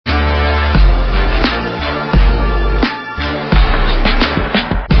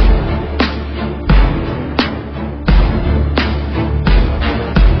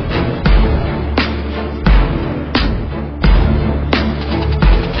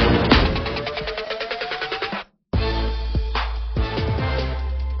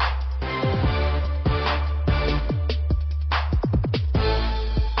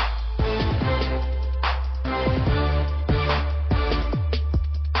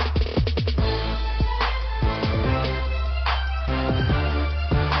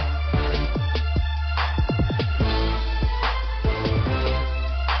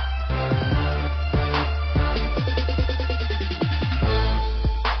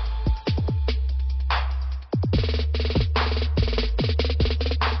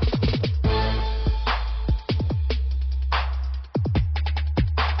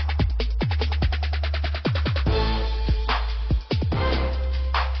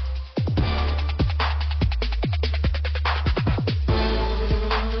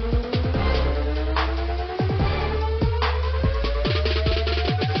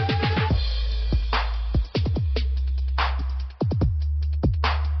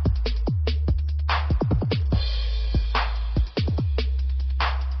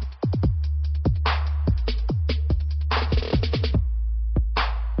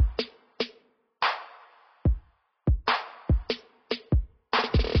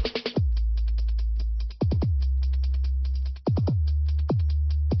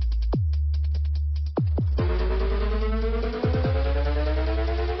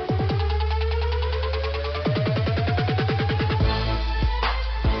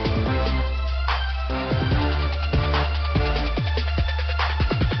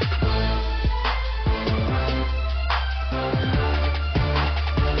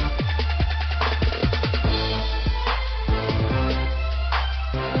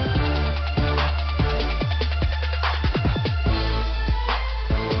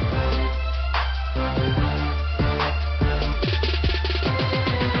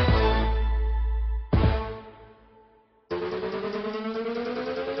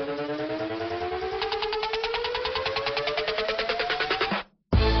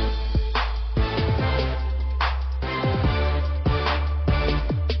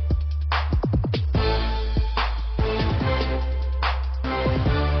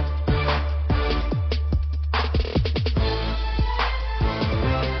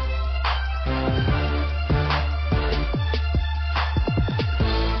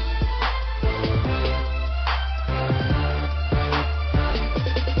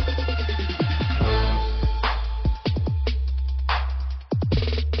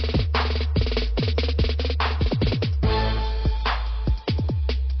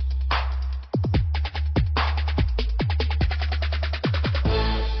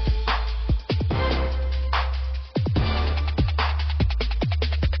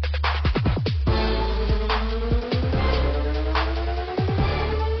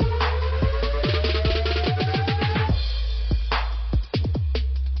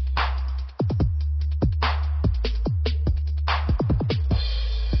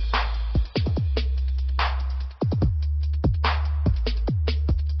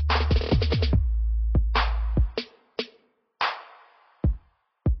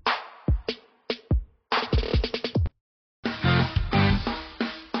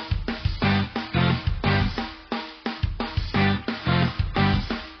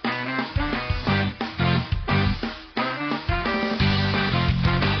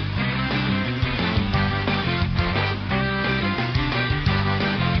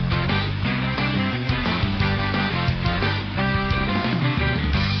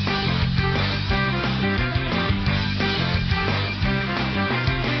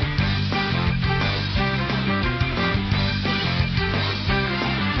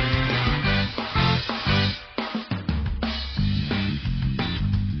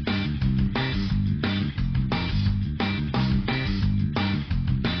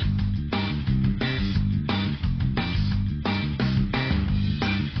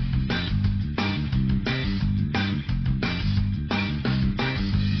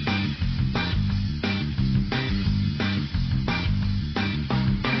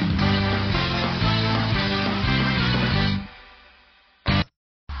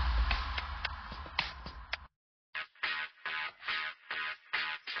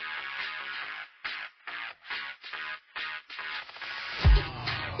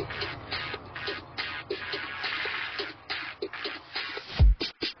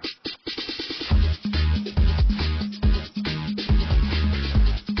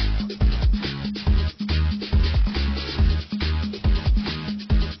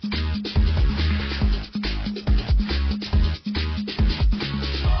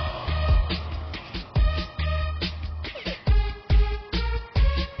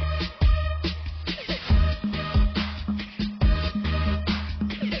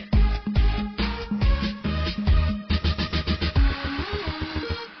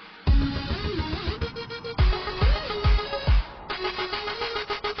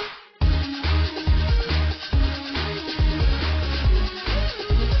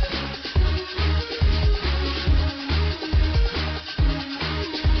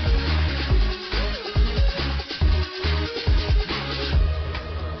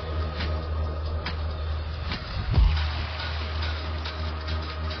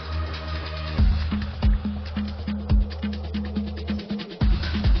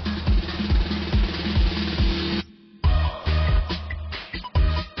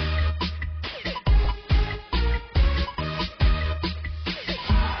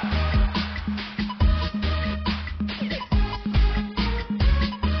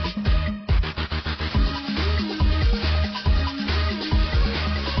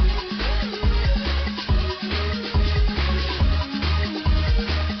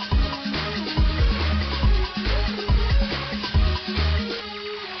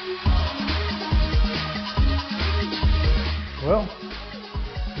Well,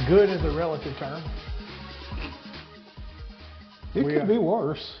 good is a relative term. It could be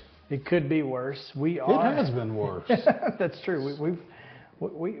worse. It could be worse. It has been worse. That's true.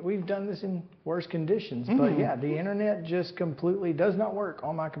 We've done this in worse conditions, Mm-hmm. but yeah, the internet just completely does not work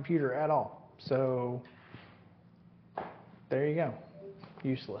on my computer at all. So there you go.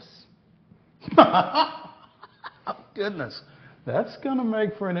 Useless. Goodness. That's going to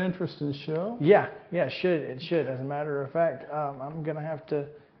make for an interesting show. Yeah, it should. As a matter of fact, I'm going to have to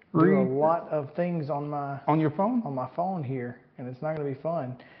do a lot of things on your phone? On my phone here, and it's not going to be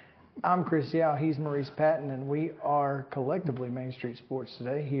fun. I'm Chris Yao, he's Maurice Patton, and we are collectively Main Street Sports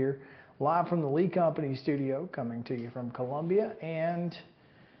Today here, live from the Lee Company studio, coming to you from Columbia, and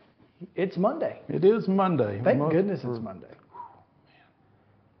it's Monday. It is Monday. Thank goodness it's Monday.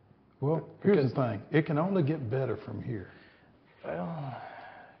 Well, here's the thing. It can only get better from here. Well,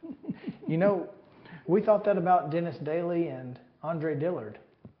 you know, we thought that about Dennis Daly and Andre Dillard.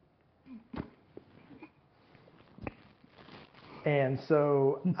 And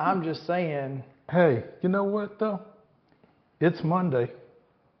so I'm just saying. Hey, you know what, though? It's Monday,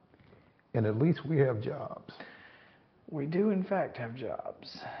 and at least we have jobs. We do, in fact, have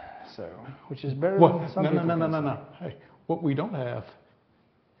jobs. So, which is better than some people. No. Hey, what we don't have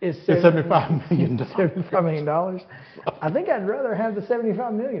is $75 million. $75 million. I think I'd rather have the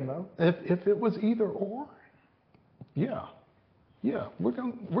 $75 million, Mo. If it was either or, yeah, we're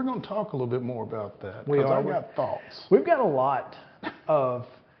going to talk a little bit more about that. I got thoughts. We've got a lot of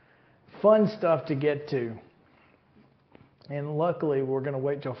fun stuff to get to, and luckily we're going to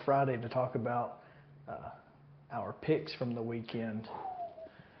wait till Friday to talk about our picks from the weekend.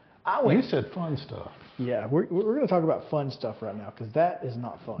 You said fun stuff. Yeah, we're going to talk about fun stuff right now because that is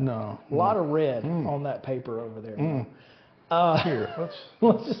not fun. No. A lot of red on that paper over there. Here,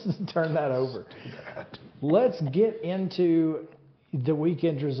 let's just turn that over. Let's get into the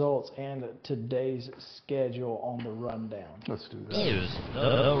weekend results and today's schedule on the rundown. Let's do that. Here's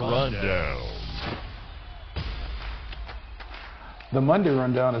the rundown. The Monday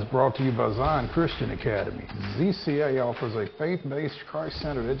Rundown is brought to you by Zion Christian Academy. ZCA offers a faith-based,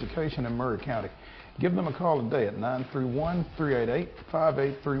 Christ-centered education in Murray County. Give them a call today at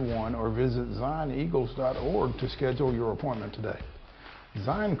 931-388-5831 or visit zioneagles.org to schedule your appointment today.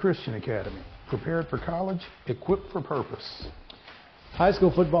 Zion Christian Academy, prepared for college, equipped for purpose. High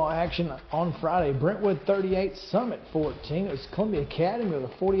school football action on Friday. Brentwood 38, Summit 14. It was Columbia Academy with a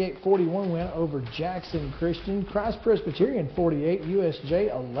 48-41 win over Jackson Christian. Christ Presbyterian 48,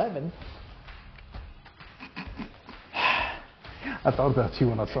 USJ 11. I thought about you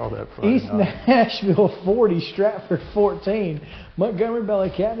when I saw that Friday East night. Nashville 40, Stratford 14. Montgomery Bell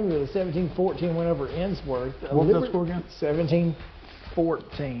Academy with a 17-14 win over Innsworth. What was that score again? 17-14.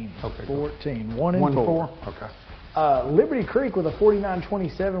 Okay. 14. 1-4. Okay. Liberty Creek with a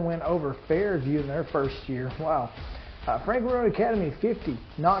 49-27 win over Fairview in their first year. Wow. Franklin Road Academy 50,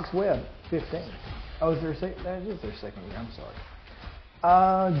 Knox Webb 15. Oh, that is their second year. I'm sorry.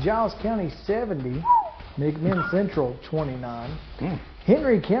 Giles County 70, McMinn Central 29.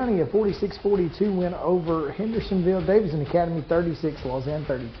 Henry County a 46-42 win over Hendersonville. Davidson Academy 36, Lausanne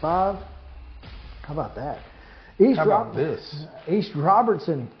 35. How about that? How about this? East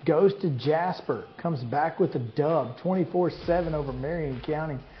Robertson goes to Jasper, comes back with a dub, 24-7 over Marion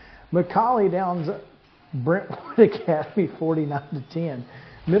County. McCallie downs Brentwood Academy 49-10.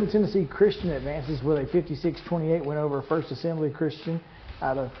 Middle Tennessee Christian advances with a 56-28 win over First Assembly Christian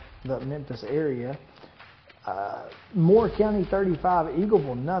out of the Memphis area. Moore County 35,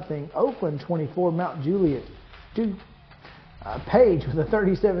 Eagleville nothing. Oakland 24, Mount Juliet 2. Page with a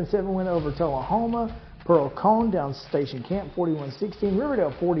 37-7 win over Tullahoma. Pearl Cone down Station Camp 41-16.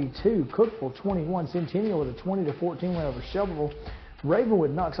 Riverdale 42, Cookville 21. Centennial with a 20-14 win over Shelbyville.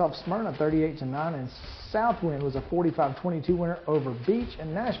 Ravenwood knocks off Smyrna 38-9, and Southwind was a 45-22 winner over Beach,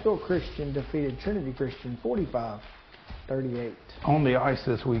 and Nashville Christian defeated Trinity Christian 45-38. On the ice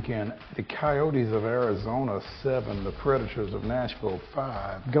this weekend, the Coyotes of Arizona 7, the Predators of Nashville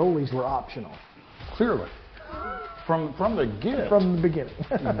 5. Goalies were optional. Clearly, from the get. From the beginning.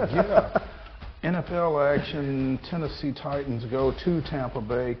 Yeah. NFL action, Tennessee Titans go to Tampa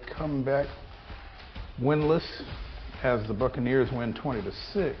Bay, come back winless as the Buccaneers win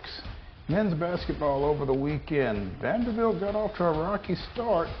 20-6. Men's basketball over the weekend. Vanderbilt got off to a rocky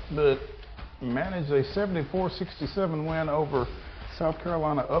start, but managed a 74-67 win over South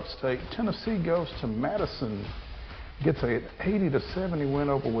Carolina Upstate. Tennessee goes to Madison, gets a 80-70 win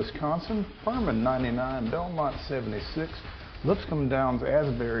over Wisconsin. Furman 99, Belmont 76. Lipscomb downs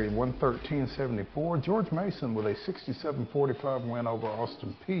Asbury 113-74. George Mason with a 67-45 win over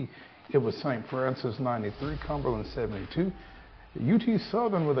Austin Peay. It was St. Francis 93, Cumberland 72. UT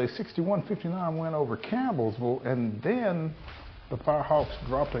Southern with a 61-59 win over Campbellsville, and then the Firehawks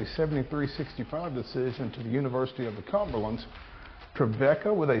dropped a 73-65 decision to the University of the Cumberlands.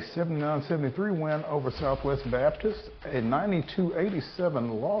 Trevecca with a 79-73 win over Southwest Baptist, a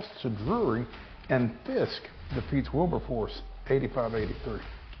 92-87 loss to Drury, and Fisk defeats Wilberforce 85-83.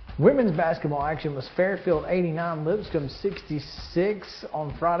 Women's basketball action was Fairfield 89, Lipscomb 66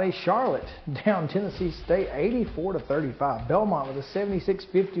 on Friday. Charlotte down Tennessee State 84-35. Belmont with a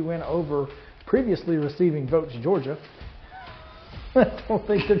 76-50 win over previously receiving votes Georgia. I don't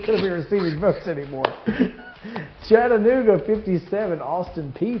think they're going to be receiving votes anymore. Chattanooga 57,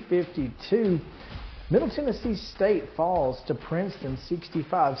 Austin Peay 52. Middle Tennessee State falls to Princeton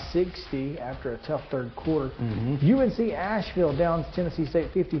 65-60 after a tough third quarter. UNC Asheville downs Tennessee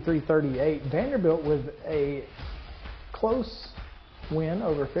State 53-38. Vanderbilt with a close win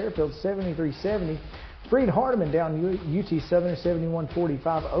over Fairfield 73-70. Freed Hardeman down UT Southern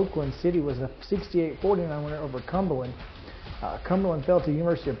 71-45. Oakland City was a 68-49 winner over Cumberland. Cumberland fell to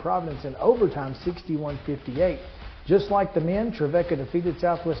University of Providence in overtime 61-58. Just like the men, Trevecca defeated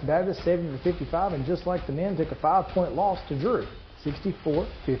Southwest Baptist 70-55, and just like the men, took a 5-point loss to Drury,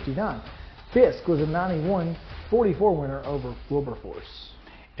 64-59. Fisk was a 91-44 winner over Wilberforce.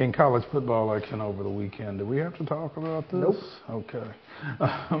 In college football action over the weekend, do we have to talk about this? Nope. Okay.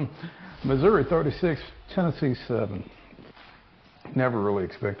 Missouri 36, Tennessee 7. Never really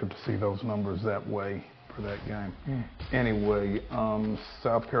expected to see those numbers that way for that game. Anyway,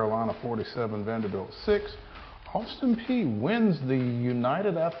 South Carolina 47, Vanderbilt 6. Austin Peay wins the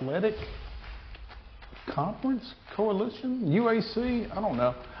United Athletic Conference Coalition, UAC, I don't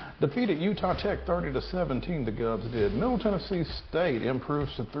know. Defeated Utah Tech 30-17, the Govs did. Middle Tennessee State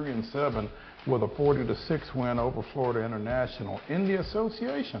improves to 3-7 with a 40-6 win over Florida International. In the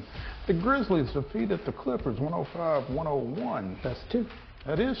association, the Grizzlies defeated the Clippers 105-101. That's 2.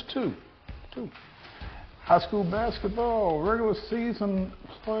 That is 2. High school basketball regular season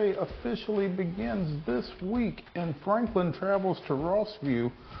play officially begins this week, and Franklin travels to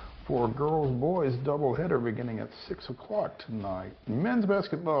Rossview for a girls-boys doubleheader beginning at 6 o'clock tonight. Men's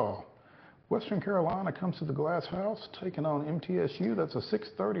basketball, Western Carolina comes to the Glass House, taking on MTSU. That's a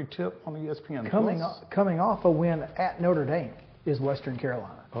 6:30 tip on ESPN+. Coming off a win at Notre Dame is Western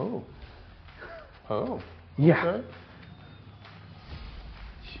Carolina. Oh. Yeah. Okay.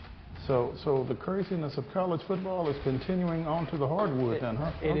 So the craziness of college football is continuing on to the hardwood then,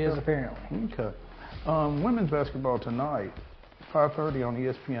 huh? It is apparently. Okay. Women's basketball tonight, 5:30 on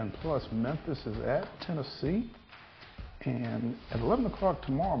ESPN+. Memphis is at Tennessee. And at 11 o'clock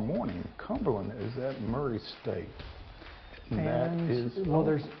tomorrow morning, Cumberland is at Murray State. You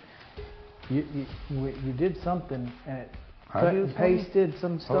did something and it I cut did and pasted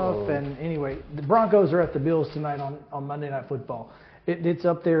some stuff. Uh-oh. And anyway, the Broncos are at the Bills tonight on Monday Night Football. It's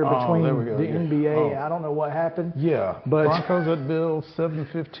up there between there we go, the yeah. NBA. Oh. I don't know what happened. Yeah, But- Broncos at Bills,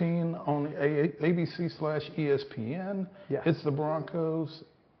 7:15 on ABC/ESPN. Yeah. It's the Broncos.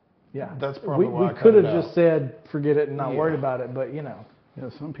 Yeah. That's probably why I we cut could it have out. just said forget it and not Yeah. worried about it, but you know. Yeah,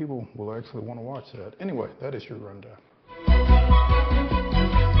 some people will actually want to watch that. Anyway, that is your rundown.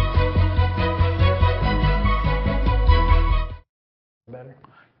 Better.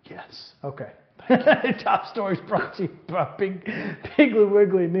 Yes. Okay. Top stories brought to you by Piggly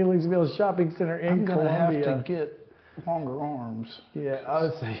Wiggly Neelysville Shopping Center in I'm gonna Columbia. have to get longer arms. Yeah,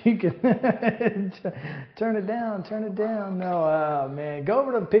 so you can turn it down, turn it down. No, man, go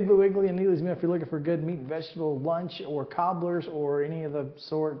over to Piggly Wiggly and Neelysville if you're looking for good meat and vegetable lunch or cobblers or any of the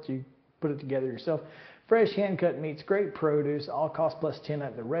sort. You put it together yourself. Fresh hand-cut meats, great produce, all cost plus 10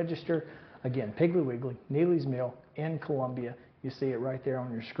 at the register. Again, Piggly Wiggly, Neely's Mill in Columbia. You see it right there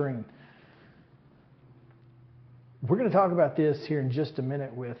on your screen. We're going to talk about this here in just a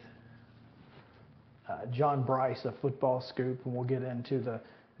minute with John Bryce of Football Scoop, and we'll get into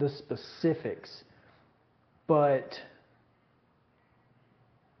the specifics. But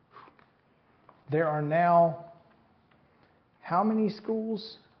there are now how many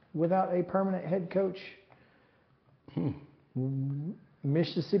schools without a permanent head coach?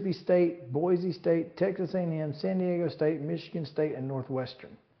 Mississippi State, Boise State, Texas A&M, San Diego State, Michigan State, and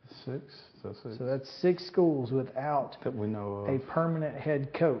Northwestern. 6? Is that 6? So that's 6 schools without that we know of. a permanent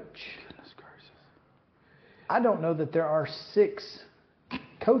head coach. Goodness gracious. I don't know that there are 6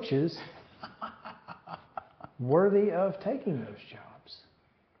 coaches worthy of taking those jobs.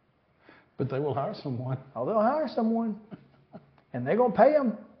 But they will hire someone. Oh, they'll hire someone, and they're going to pay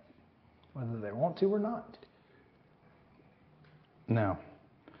them, whether they want to or not. Now,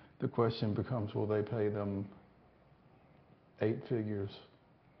 the question becomes, will they pay them 8 figures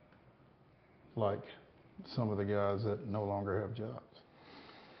like some of the guys that no longer have jobs?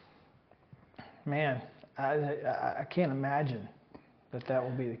 Man, I can't imagine that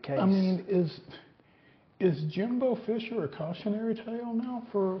will be the case. I mean, is Jimbo Fisher a cautionary tale now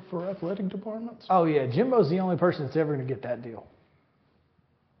for athletic departments? Oh, yeah, Jimbo's the only person that's ever going to get that deal.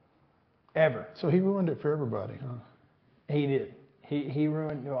 Ever. So he ruined it for everybody, huh? He did. He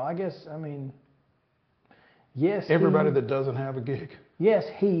ruined, well, I guess, I mean, yes. Everybody that doesn't have a gig. Yes,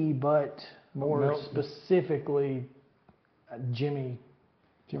 but more Milton. specifically, Jimmy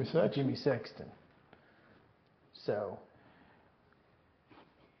Sexton? So.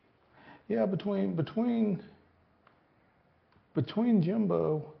 Yeah, between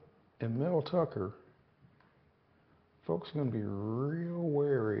Jimbo and Mel Tucker, folks are going to be real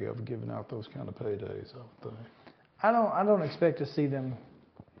wary of giving out those kind of paydays, I would think. I don't expect to see them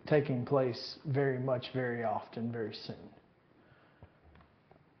taking place very often, very soon.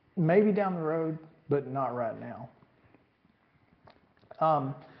 Maybe down the road, but not right now.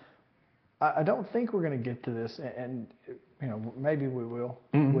 I don't think we're going to get to this, and you know, maybe we will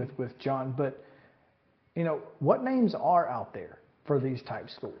with John. But you know, what names are out there for these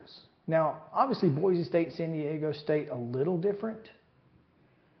type schools? Now, obviously, Boise State, San Diego State, a little different,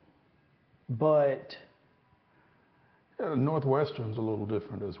 but Northwestern's a little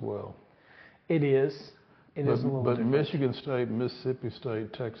different as well. it is. It is a little but different. Michigan State, Mississippi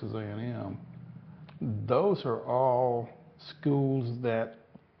State, Texas A&M, those are all schools that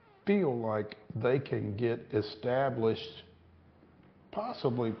feel like they can get established,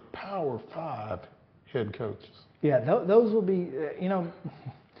 possibly Power 5 head coaches. Yeah, those will be, you know,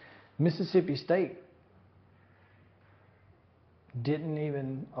 Mississippi State didn't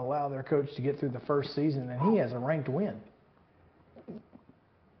even allow their coach to get through the first season, and he has a ranked win.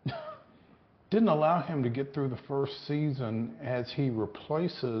 Didn't allow him to get through the first season as he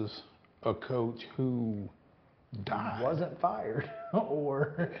replaces a coach who died. Wasn't fired,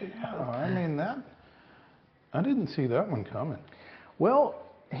 or Yeah, I mean that. I didn't see that one coming. well,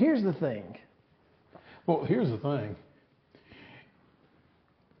 here's the thing. Well, here's the thing.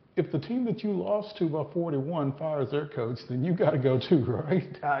 If the team that you lost to by 41 fires their coach, then you got to go too,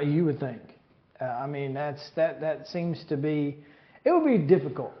 right? You would think. I mean, that seems to be. It would be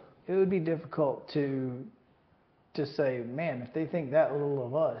difficult. It would be difficult to say, man, if they think that little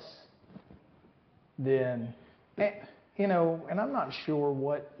of us, then, you know, and I'm not sure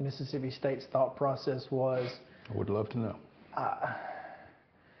what Mississippi State's thought process was. I would love to know.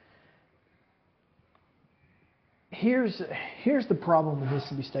 Here's the problem with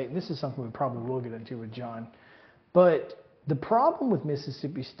Mississippi State, and this is something we probably will get into with John. But the problem with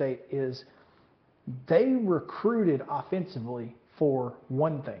Mississippi State is they recruited offensively for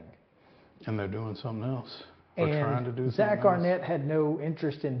one thing. And they're doing something else. Or trying to do something Zach else. Arnett had no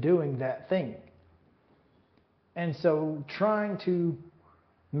interest in doing that thing. And so trying to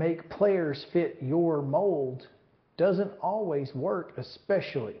make players fit your mold doesn't always work,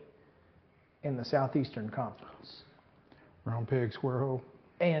 especially in the Southeastern Conference. Round peg, square hole.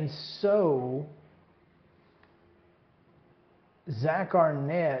 And so Zach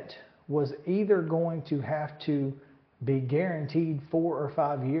Arnett was either going to have to be guaranteed 4 or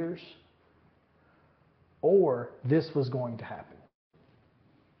 5 years, or this was going to happen.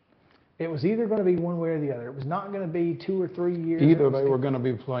 It was either going to be one way or the other. It was not going to be 2 or 3 years. Either they were going to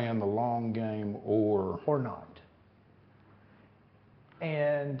be playing the long game or not.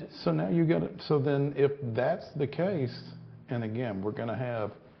 And so now you got it. So then if that's the case, and again, we're going to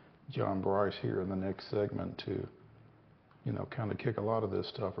have John Bryce here in the next segment to, kind of kick a lot of this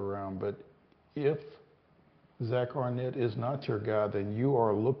stuff around. But if Zach Arnett is not your guy, then you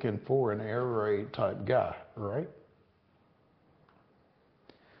are looking for an air raid type guy, right?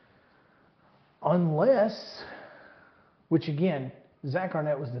 Unless, which again, Zach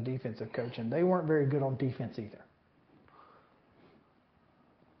Arnett was the defensive coach, and they weren't very good on defense either.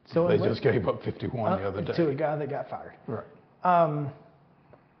 So they just gave up 51 the other day. To a guy that got fired. Right.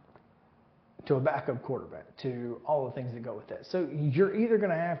 To a backup quarterback, to all the things that go with that. So you're either going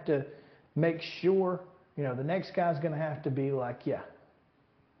to have to make sure, the next guy's going to have to be like, yeah,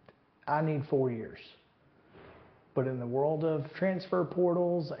 I need 4 years. But in the world of transfer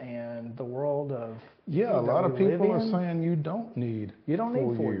portals and the world of a lot of people are saying you don't need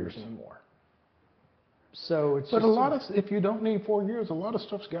 4 years anymore. So it's if you don't need 4 years, a lot of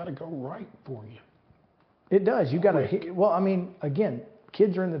stuff's got to go right for you. It does. You got to. Well, I mean, again,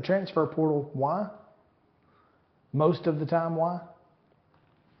 kids are in the transfer portal. Why? Most of the time, why?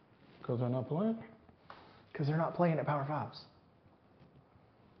 Because they're not playing. Because they're not playing at Power Fives.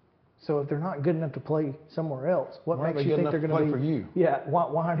 So if they're not good enough to play somewhere else, what makes you think they're going to be for you? Yeah.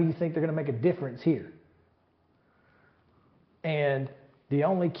 Why do you think they're going to make a difference here? And the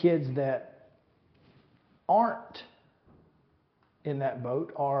only kids that aren't in that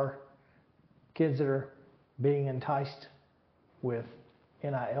boat are kids that are being enticed with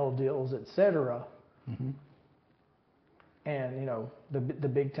NIL deals, etc. Mm-hmm. And the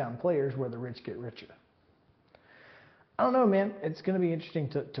big time players where the rich get richer. I don't know, man. It's going to be interesting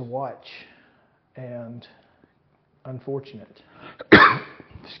to watch, and unfortunate.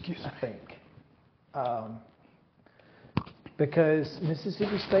 Excuse me. I think because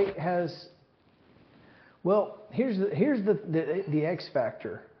Mississippi State has. Well, here's the X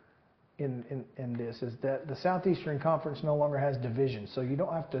factor in this is that the Southeastern Conference no longer has divisions, so you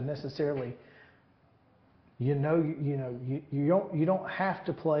don't have to necessarily. You don't have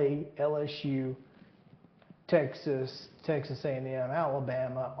to play LSU, Texas A&M,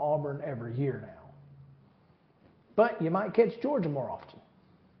 Alabama, Auburn every year now. But you might catch Georgia more often.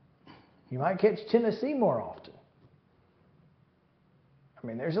 You might catch Tennessee more often. I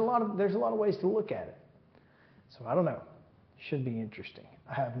mean, there's a lot of ways to look at it. So I don't know. Should be interesting.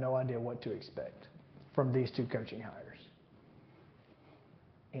 I have no idea what to expect from these two coaching hires.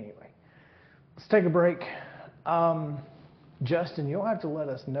 Anyway, let's take a break. Justin, you'll have to let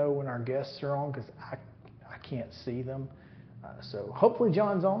us know when our guests are on because I can't see them. So hopefully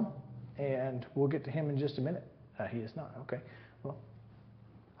John's on, and we'll get to him in just a minute. He is not. Okay. Well,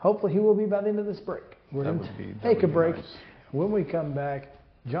 hopefully he will be by the end of this break. We're going to take a break. Nice. When we come back,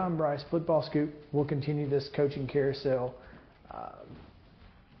 John Bryce, Football Scoop, will continue this coaching carousel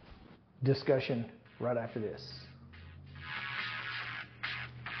discussion right after this.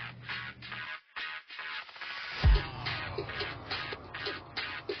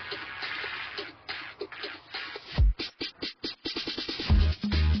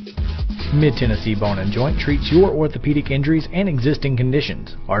 Mid-Tennessee Bone & Joint treats your orthopedic injuries and existing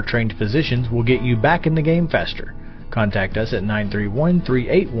conditions. Our trained physicians will get you back in the game faster. Contact us at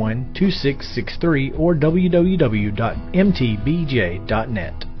 931-381-2663 or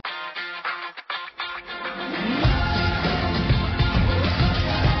www.mtbj.net.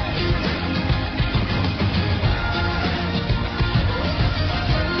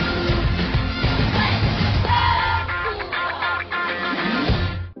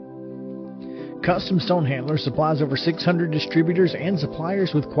 Custom Stone Handlers supplies over 600 distributors and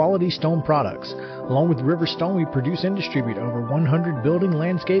suppliers with quality stone products. Along with River Stone, we produce and distribute over 100 building,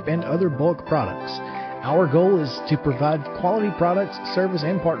 landscape, and other bulk products. Our goal is to provide quality products, service,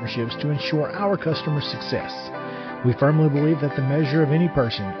 and partnerships to ensure our customers' success. We firmly believe that the measure of any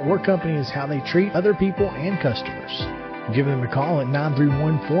person or company is how they treat other people and customers. Give them a call at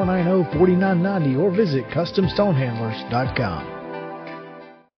 931-490-4990 or visit CustomStonehandlers.com.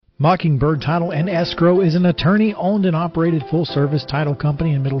 Mockingbird Title and Escrow is an attorney-owned and operated full-service title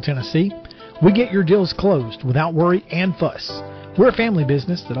company in Middle Tennessee. We get your deals closed without worry and fuss. We're a family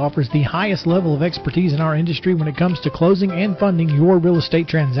business that offers the highest level of expertise in our industry when it comes to closing and funding your real estate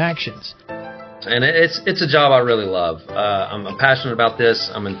transactions. And it's a job I really love. I'm passionate about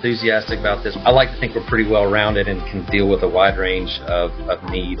this. I'm enthusiastic about this. I like to think we're pretty well rounded and can deal with a wide range of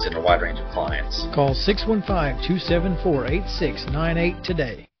needs and a wide range of clients. Call 615-274-8698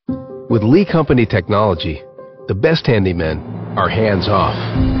 today. With Lee Company technology, the best handymen are hands-off.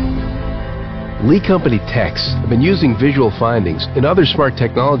 Lee Company techs have been using visual findings and other smart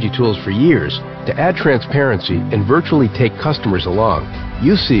technology tools for years to add transparency and virtually take customers along.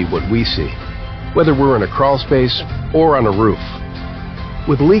 You see what we see, whether we're in a crawl space or on a roof.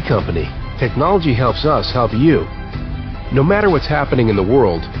 With Lee Company, technology helps us help you, no matter what's happening in the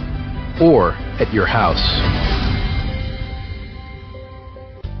world or at your house.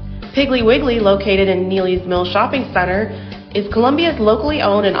 Piggly Wiggly, located in Neely's Mill Shopping Center, is Columbia's locally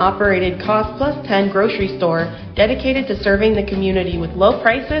owned and operated Cost Plus 10 grocery store dedicated to serving the community with low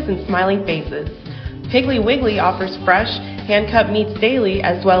prices and smiling faces. Piggly Wiggly offers fresh, hand-cut meats daily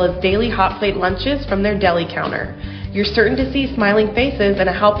as well as daily hot plate lunches from their deli counter. You're certain to see smiling faces and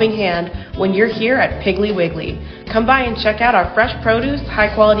a helping hand when you're here at Piggly Wiggly. Come by and check out our fresh produce,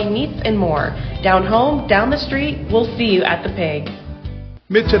 high-quality meats, and more. Down home, down the street, we'll see you at the Pig.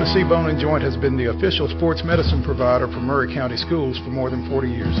 Mid-Tennessee Bone & Joint has been the official sports medicine provider for Maury County Schools for more than 40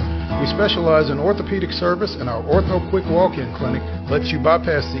 years. We specialize in orthopedic service, and our Ortho Quick Walk-In Clinic lets you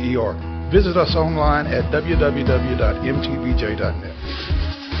bypass the ER. Visit us online at www.mtbj.net.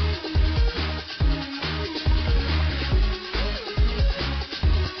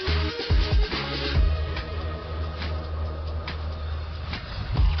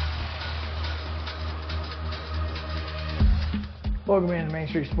 Welcome into Main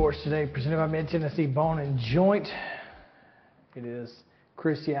Street Sports today, presented by Mid-Tennessee Bone & Joint. It is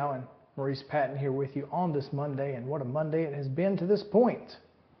Chris Yao and Maurice Patton here with you on this Monday, and what a Monday it has been to this point.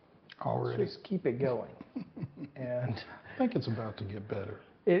 Already. Let's just keep it going. And I think it's about to get better.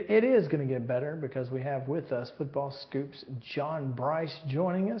 it is going to get better because we have with us Football Scoop's John Bryce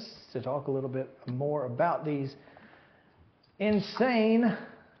joining us to talk a little bit more about these insane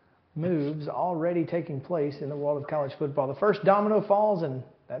moves already taking place in the world of college football. The first domino falls, and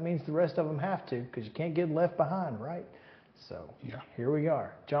that means the rest of them have to, because you can't get left behind, right? So yeah, here we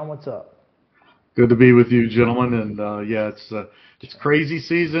are. John, what's up? Good to be with you, gentlemen. And it's crazy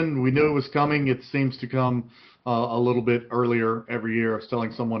season. We knew it was coming. It seems to come a little bit earlier every year. I was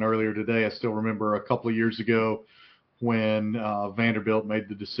telling someone earlier today, I still remember a couple of years ago when Vanderbilt made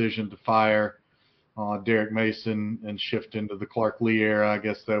the decision to fire Derek Mason and shift into the Clark Lee era. I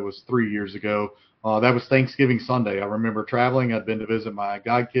guess that was 3 years ago. That was Thanksgiving Sunday. I remember traveling. I'd been to visit my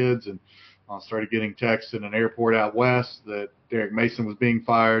godkids and started getting texts in an airport out west that Derek Mason was being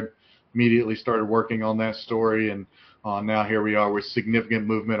fired. Immediately started working on that story, and now here we are with significant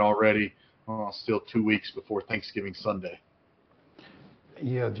movement already, still 2 weeks before Thanksgiving Sunday.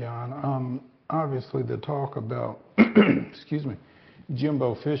 Yeah, John. Obviously, the talk about, excuse me,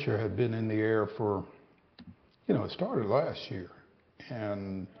 Jimbo Fisher had been in the air for, it started last year,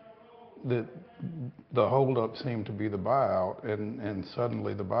 and the holdup seemed to be the buyout, and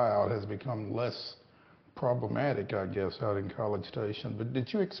suddenly the buyout has become less problematic, I guess, out in College Station. But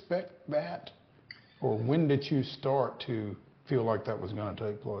did you expect that, or when did you start to feel like that was going to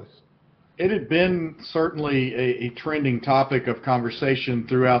take place? It had been certainly a trending topic of conversation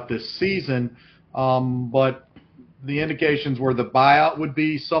throughout this season, but the indications were the buyout would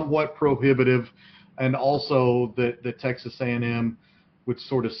be somewhat prohibitive, and also that Texas A&M would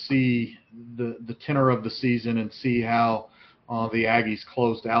sort of see the tenor of the season and see how the Aggies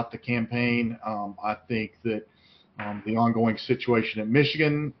closed out the campaign. I think that the ongoing situation at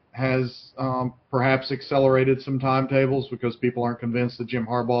Michigan has perhaps accelerated some timetables because people aren't convinced that Jim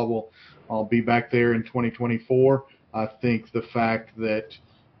Harbaugh will be back there in 2024. I think the fact that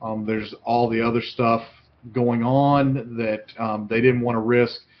there's all the other stuff going on that they didn't want to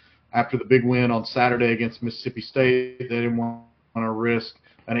risk after the big win on Saturday against Mississippi State. They didn't want to risk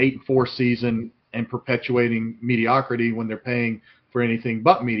an 8-4 season and perpetuating mediocrity when they're paying for anything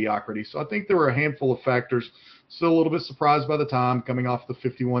but mediocrity. So I think there were a handful of factors. Still a little bit surprised by the time coming off the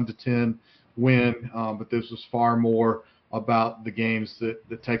 51-10 win, but this was far more about the games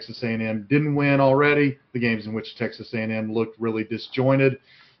that Texas A&M didn't win already, the games in which Texas A&M looked really disjointed,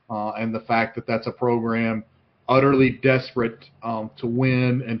 and the fact that that's a program utterly desperate to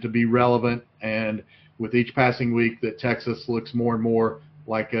win and to be relevant. And with each passing week that Texas looks more and more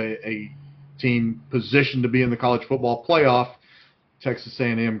like a team positioned to be in the college football playoff, Texas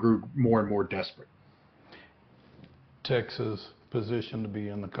A&M grew more and more desperate. Texas positioned to be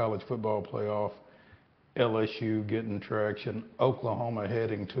in the college football playoff, LSU getting traction, Oklahoma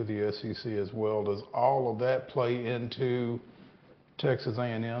heading to the SEC as well. Does all of that play into Texas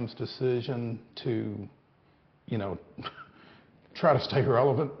A&M's decision to, try to stay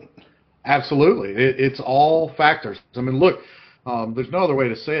relevant? Absolutely. It's all factors. I mean, look, there's no other way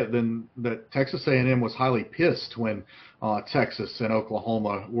to say it than that Texas A&M was highly pissed when Texas and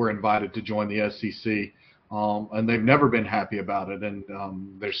Oklahoma were invited to join the SEC, and they've never been happy about it, and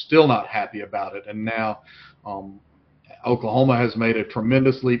they're still not happy about it. And now Oklahoma has made a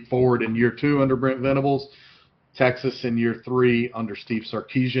tremendous leap forward in year 2 under Brent Venables. Texas in year 3 under Steve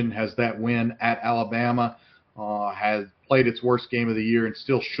Sarkisian has that win at Alabama, has played its worst game of the year and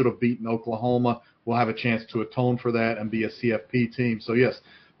still should have beaten Oklahoma. Will have a chance to atone for that and be a CFP team. So, yes,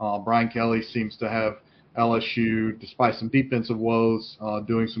 Brian Kelly seems to have LSU, despite some defensive woes,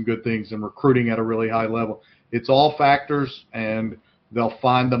 doing some good things and recruiting at a really high level. It's all factors, and they'll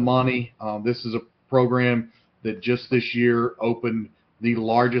find the money. This is a program that just this year opened the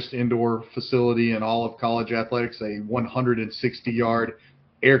largest indoor facility in all of college athletics, a 160-yard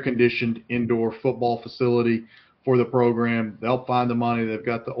air-conditioned indoor football facility for the program. They'll find the money. They've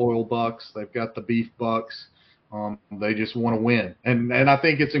got the oil bucks. They've got the beef bucks. They just want to win. And I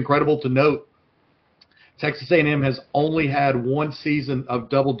think it's incredible to note Texas A&M has only had one season of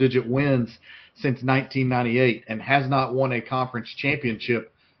double-digit wins since 1998 and has not won a conference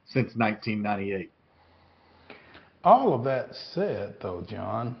championship since 1998. All of that said, though,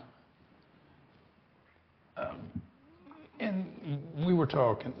 John, and we were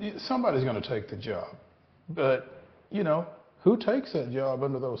talking, somebody's going to take the job. But, who takes that job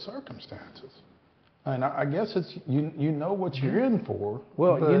under those circumstances? And I guess it's you know what you're in for.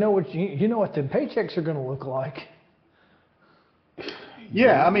 Well, you know what the paychecks are going to look like.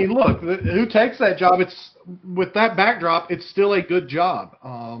 Yeah, I mean, look, who takes that job? It's with that backdrop, it's still a good job.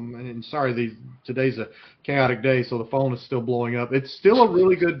 And sorry, today's a chaotic day, so the phone is still blowing up. It's still a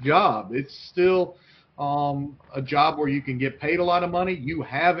really good job. It's still a job where you can get paid a lot of money. You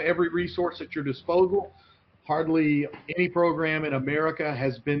have every resource at your disposal. Hardly any program in America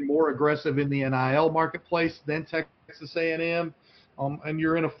has been more aggressive in the NIL marketplace than Texas A&M, and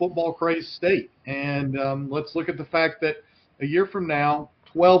you're in a football-crazed state. And let's look at the fact that a year from now,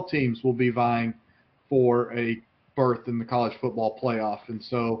 12 teams will be vying for a berth in the college football playoff. And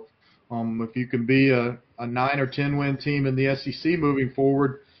so if you can be a 9 or 10 win team in the SEC moving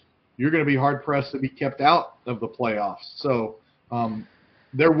forward, you're going to be hard-pressed to be kept out of the playoffs. So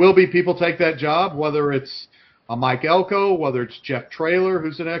there will be people take that job, whether it's Mike Elko, whether it's Jeff Traylor,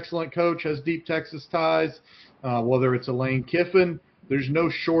 who's an excellent coach, has deep Texas ties, whether it's Lane Kiffin. There's no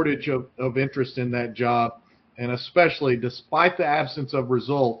shortage of interest in that job, and especially despite the absence of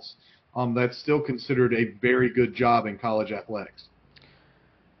results, that's still considered a very good job in college athletics.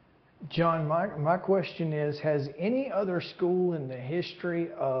 John, my question is, has any other school in the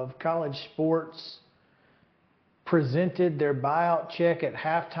history of college sports presented their buyout check at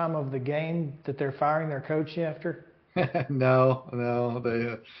halftime of the game that they're firing their coach after? No.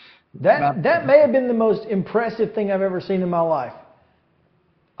 That may have been the most impressive thing I've ever seen in my life.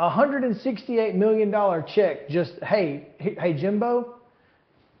 $168 million check. Just hey, Jimbo.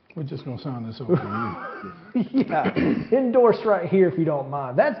 We're just gonna sign this over to you. Yeah, endorse right here if you don't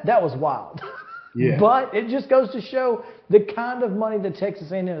mind. That was wild. Yeah. But it just goes to show the kind of money that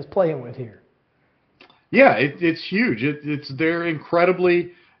Texas A&M is playing with here. Yeah, it's huge. They're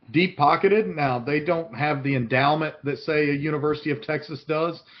incredibly deep-pocketed. Now, they don't have the endowment that, say, a University of Texas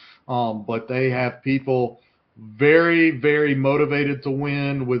does, but they have people very, very motivated to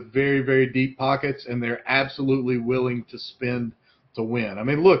win with very, very deep pockets, and they're absolutely willing to spend to win. I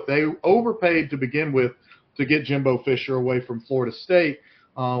mean, look, they overpaid to begin with to get Jimbo Fisher away from Florida State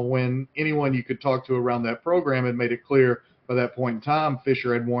when anyone you could talk to around that program had made it clear by that point in time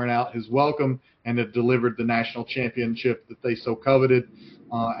Fisher had worn out his welcome and had delivered the national championship that they so coveted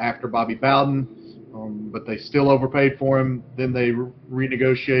after Bobby Bowden. But they still overpaid for him. Then they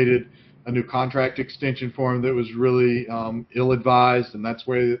renegotiated a new contract extension for him that was really ill-advised, and that's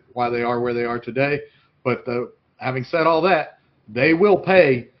why they are where they are today. But having said all that, they will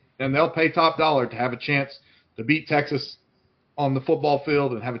pay, and they'll pay top dollar to have a chance to beat Texas on the football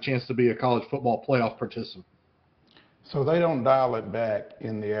field and have a chance to be a college football playoff participant. So they don't dial it back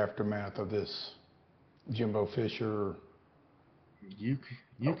in the aftermath of this Jimbo Fisher. You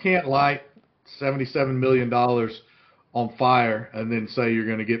can't light $77 million on fire and then say you're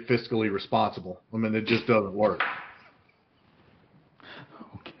going to get fiscally responsible. I mean, it just doesn't work.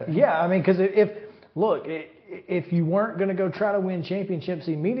 Okay. Yeah, I mean, because if you weren't going to go try to win championships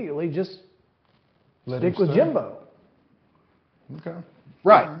immediately, just stick with Jimbo. Okay.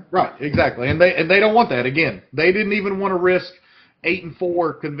 Right, exactly. And they don't want that. Again, they didn't even want to risk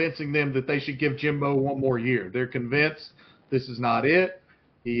 8-4 convincing them that they should give Jimbo one more year. They're convinced this is not it.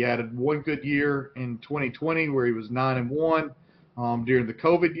 He had one good year in 2020 where he was 9-1 during the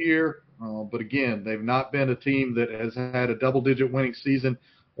COVID year. But again, they've not been a team that has had a double-digit winning season,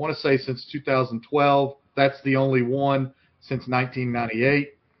 I want to say since 2012. That's the only one since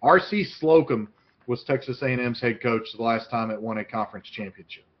 1998. R.C. Slocum was Texas A&M's head coach the last time it won a conference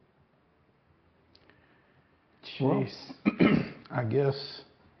championship. Jeez. Well, I guess,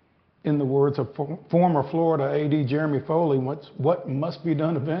 in the words of former Florida AD Jeremy Foley, what must be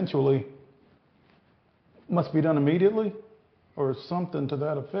done eventually must be done immediately, or something to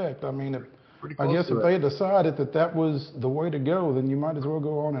that effect. I mean, I guess if they had decided that that was the way to go, then you might as well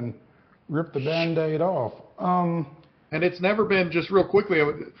go on and rip the Band-Aid off. And it's never been, just real quickly,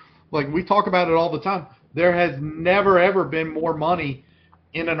 like we talk about it all the time, there has never, ever been more money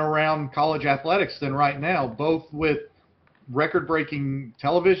in and around college athletics than right now, both with record-breaking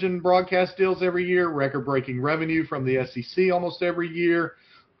television broadcast deals every year, record-breaking revenue from the SEC almost every year,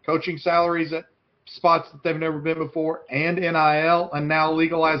 coaching salaries at spots that they've never been before, and NIL, and now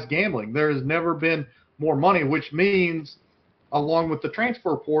legalized gambling. There has never been more money, which means, along with the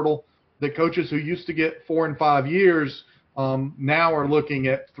transfer portal, that coaches who used to get 4 and 5 years now are looking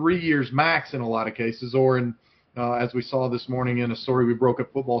at 3 years max in a lot of cases, or in, as we saw this morning in a story we broke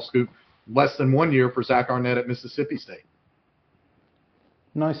at Football Scoop, less than 1 year for Zach Arnett at Mississippi State.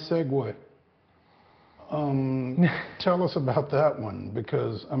 Nice segue. Tell us about that one,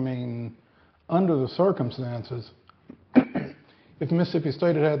 because, I mean, under the circumstances, if Mississippi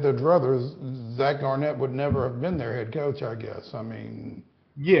State had had their druthers, Zach Arnett would never have been their head coach, I guess. I mean,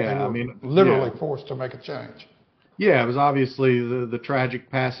 yeah, they were literally forced to make a change. Yeah, it was obviously the tragic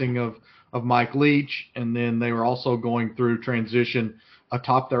passing of Mike Leach, and then they were also going through transition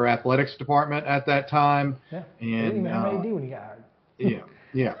atop their athletics department at that time. Yeah, and AD when he got hired.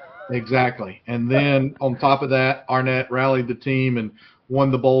 Yeah, exactly. And then on top of that, Arnett rallied the team and won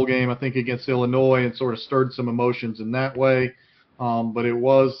the bowl game, I think, against Illinois, and sort of stirred some emotions in that way. But it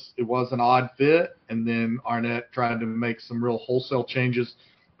was an odd fit, and then Arnett tried to make some real wholesale changes,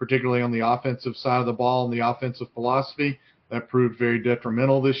 particularly on the offensive side of the ball and the offensive philosophy. That proved very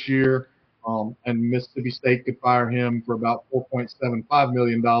detrimental this year. And Mississippi State could fire him for about $4.75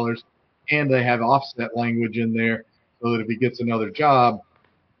 million, and they have offset language in there so that if he gets another job,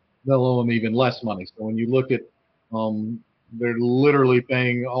 they'll owe him even less money. So when you look at they're literally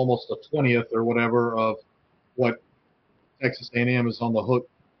paying almost a 20th or whatever of what Texas A&M is on the hook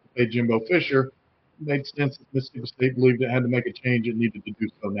to pay Jimbo Fisher. It made sense that Mississippi State believed it had to make a change. It needed to do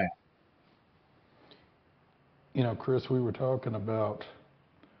so now. You know, Chris, we were talking about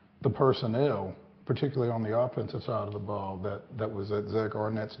the personnel, particularly on the offensive side of the ball, that was at Zach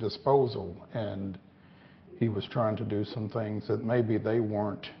Arnett's disposal, and he was trying to do some things that maybe they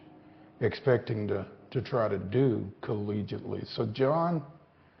weren't expecting to try to do collegiately. So, John,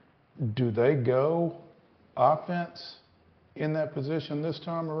 do they go offense in that position this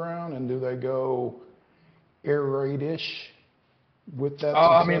time around, and do they go air raid-ish with that?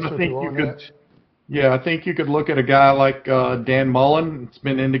 I mean, I think you could. Yeah, I think you could look at a guy like Dan Mullen. It's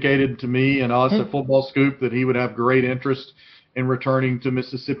been indicated to me and us at Football Scoop that he would have great interest in returning to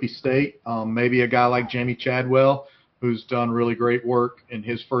Mississippi State. Maybe a guy like Jamie Chadwell, who's done really great work in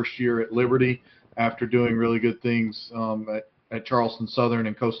his first year at Liberty after doing really good things at Charleston Southern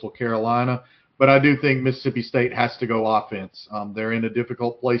and Coastal Carolina. But I do think Mississippi State has to go offense. They're in a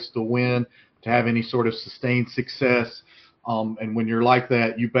difficult place to win, to have any sort of sustained success. And when you're like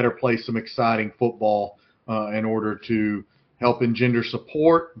that, you better play some exciting football in order to help engender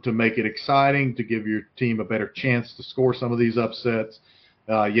support, to make it exciting, to give your team a better chance to score some of these upsets.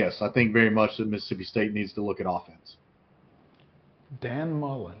 Yes, I think very much that Mississippi State needs to look at offense. Dan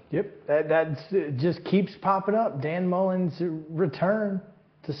Mullen. Yep, that just keeps popping up. Dan Mullen's return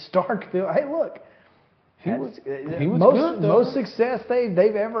to Starkville. Hey, look, he was good, most success they've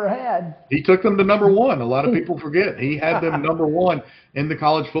ever had. He took them to number one. A lot of people forget. He had them number one in the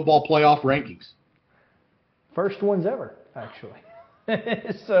college football playoff rankings. First ones ever, actually.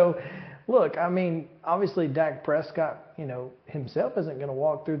 So, look, I mean, obviously Dak Prescott, himself isn't going to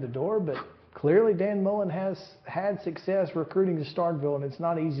walk through the door, but clearly Dan Mullen has had success recruiting to Starkville, and it's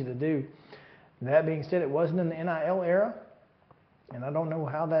not easy to do. That being said, it wasn't in the NIL era, and I don't know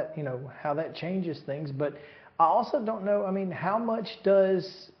how that changes things. But I also don't know. I mean, how much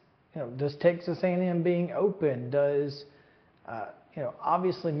does Texas A&M being open, does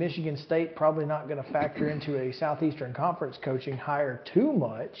obviously Michigan State probably not going to factor into a Southeastern Conference coaching hire too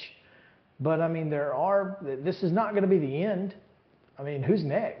much. But I mean, this is not going to be the end. I mean, who's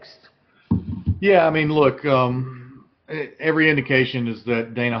next? Yeah, I mean, look, every indication is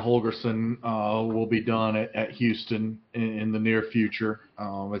that Dana Holgorsen will be done at Houston in the near future.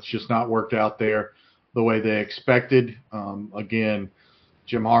 It's just not worked out there the way they expected. Again,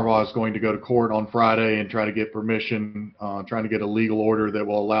 Jim Harbaugh is going to go to court on Friday and try to get permission, trying to get a legal order that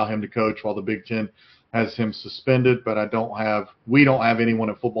will allow him to coach while the Big Ten has him suspended. But we don't have anyone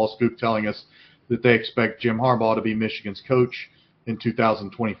at Football Scoop telling us that they expect Jim Harbaugh to be Michigan's coach in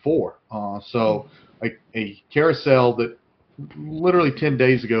 2024. So a carousel that literally 10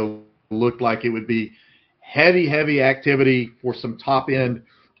 days ago looked like it would be heavy activity for some top-end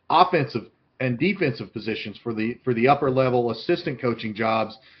offensive and defensive positions for the upper-level assistant coaching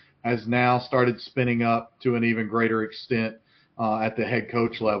jobs has now started spinning up to an even greater extent at the head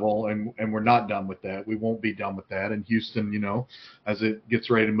coach level, and we're not done with that. We won't be done with that. And Houston, as it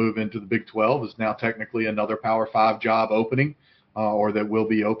gets ready to move into the Big 12, is now technically another Power 5 job opening, or that will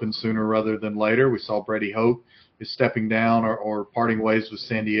be open sooner rather than later. We saw Brady Hoke is stepping down or parting ways with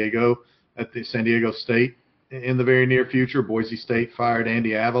San Diego at the San Diego State in the very near future. Boise State fired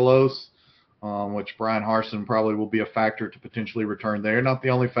Andy Avalos, which Brian Harsin probably will be a factor to potentially return there. Not the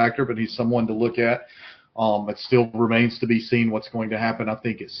only factor, but he's someone to look at. It still remains to be seen what's going to happen, I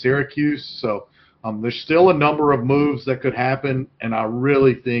think, at Syracuse. So there's still a number of moves that could happen, and I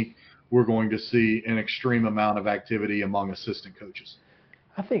really think we're going to see an extreme amount of activity among assistant coaches.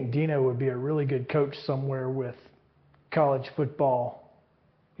 I think Dino would be a really good coach somewhere with college football,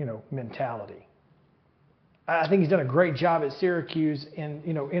 mentality. I think he's done a great job at Syracuse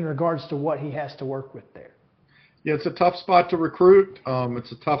in regards to what he has to work with there. Yeah, it's a tough spot to recruit.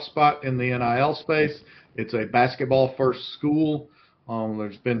 It's a tough spot in the NIL space. It's a basketball-first school.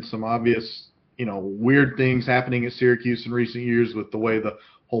 There's been some obvious, weird things happening at Syracuse in recent years with the way the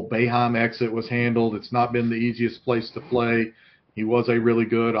whole Boeheim exit was handled. It's not been the easiest place to play. He was a really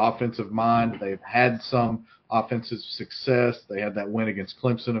good offensive mind. They've had some offensive success. They had that win against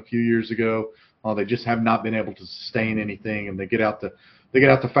Clemson a few years ago. They just have not been able to sustain anything, and they get out the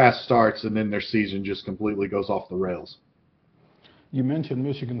fast starts, and then their season just completely goes off the rails. You mentioned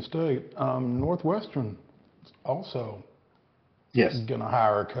Michigan State. Northwestern also going to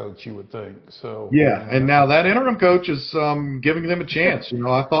hire a coach, you would think. So yeah, and now that interim coach is giving them a chance.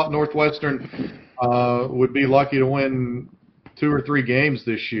 I thought Northwestern would be lucky to win 2 or 3 games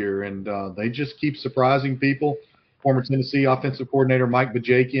this year, and they just keep surprising people. Former Tennessee offensive coordinator Mike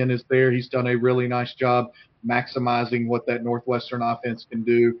Bajakian is there. He's done a really nice job maximizing what that Northwestern offense can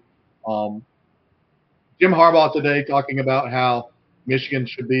do. Jim Harbaugh today talking about how Michigan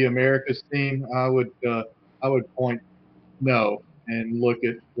should be America's team. I would point no and look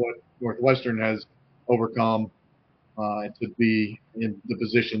at what Northwestern has overcome to be in the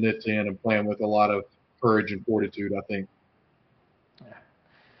position it's in and playing with a lot of courage and fortitude, I think. Yeah,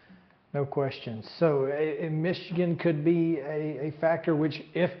 no question. So Michigan could be a factor which,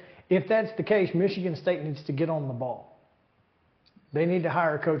 if that's the case, Michigan State needs to get on the ball. They need to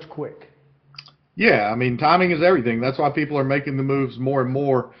hire a coach quick. Yeah, timing is everything. That's why people are making the moves more and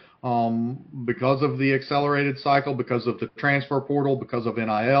more because of the accelerated cycle, because of the transfer portal, because of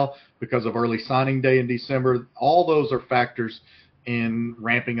NIL, because of early signing day in December. All those are factors in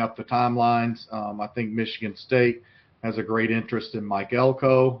ramping up the timelines. I think Michigan State has a great interest in Mike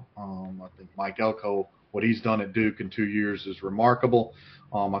Elko. I think Mike Elko, what he's done at Duke in 2 years is remarkable.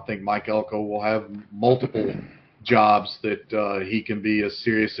 I think Mike Elko will have multiple jobs that he can be as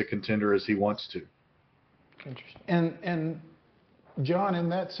serious a contender as he wants to. Interesting. And John, in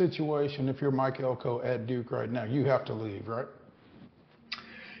that situation, if you're Mike Elko at Duke right now, you have to leave, right?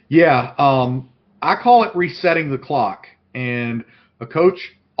 Yeah, I call it resetting the clock. And a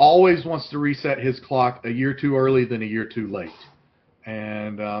coach always wants to reset his clock a year too early than a year too late.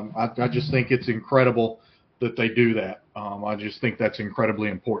 And I just think it's incredible that they do that. I just think that's incredibly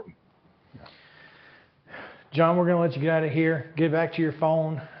important. John, we're going to let you get out of here. Get back to your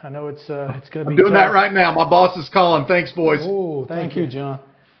phone. I know it's going to be I'm doing tough. that right now. My boss is calling. Thanks, boys. Oh, thank you, John.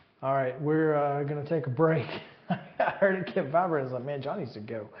 All right, we're going to take a break. I heard it kept vibrating. I was like, man, John needs to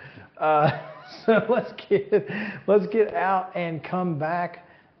go. So let's get out and come back.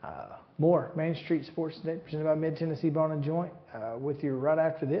 More Main Street Sports Today, presented by Mid Tennessee Bone and Joint, with you right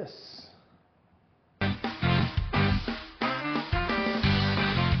after this.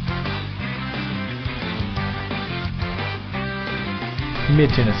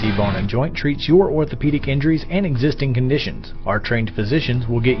 Mid-Tennessee Bone and Joint treats your orthopedic injuries and existing conditions. Our trained physicians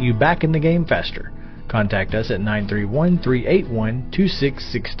will get you back in the game faster. Contact us at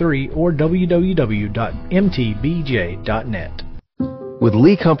 931-381-2663 or www.mtbj.net. With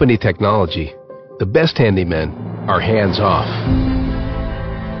Lee Company technology, the best handymen are hands-off.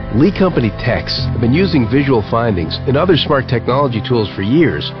 Lee Company techs have been using visual findings and other smart technology tools for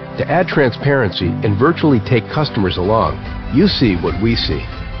years to add transparency and virtually take customers along. You see what we see,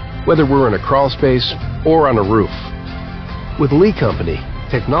 whether we're in a crawl space or on a roof. With Lee Company,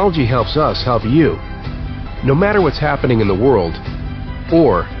 technology helps us help you, no matter what's happening in the world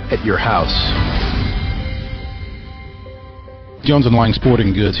or at your house. Jones & Lang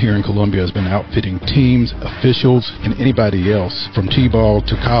Sporting Goods here in Columbia has been outfitting teams, officials, and anybody else from T-ball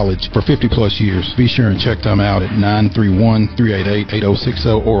to college for 50-plus years. Be sure and check them out at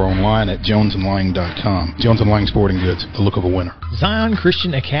 931-388-8060 or online at jonesandlang.com. Jones & Lang Sporting Goods, the look of a winner. Zion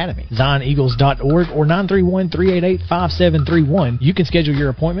Christian Academy, zioneagles.org or 931-388-5731. You can schedule your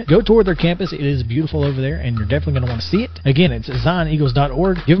appointment. Go tour their campus. It is beautiful over there, and you're definitely going to want to see it. Again, it's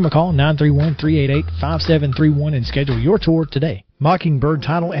zioneagles.org. Give them a call, 931-388-5731, and schedule your tour today. Mockingbird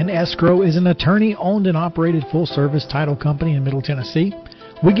Title and Escrow is an attorney-owned and operated full-service title company in Middle Tennessee.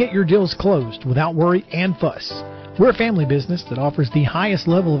 We get your deals closed without worry and fuss. We're a family business that offers the highest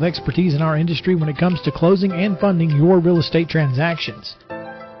level of expertise in our industry when it comes to closing and funding your real estate transactions.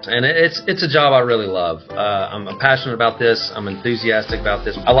 And it's a job I really love. I'm passionate about this. I'm enthusiastic about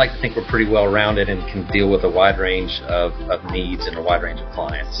this. I like to think we're pretty well rounded and can deal with a wide range of needs and a wide range of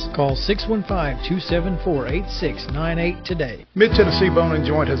clients. Call 615-274-8698 today. Mid-Tennessee Bone and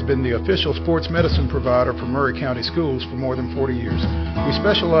Joint has been the official sports medicine provider for Murray County Schools for more than 40 years. We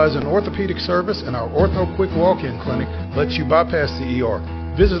specialize in orthopedic service, and our Ortho Quick Walk-In Clinic lets you bypass the ER.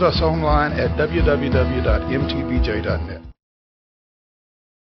 Visit us online at www.mtbj.net.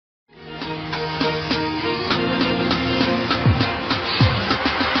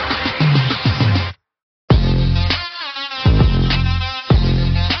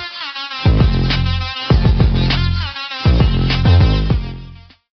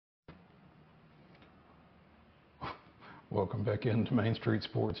 Welcome back into Main Street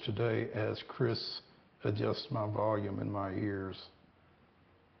Sports today as Chris adjusts my volume in my ears.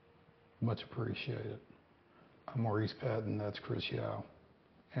 Much appreciated. I'm Maurice Patton, that's Chris Yao.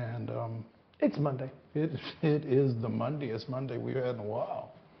 And It's Monday. it is the Monday we've had in a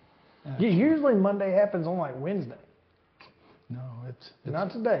while. Usually Monday happens on like Wednesday. No, it's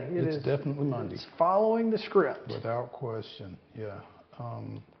Not today. It's definitely Monday. It's following the script. Without question, yeah.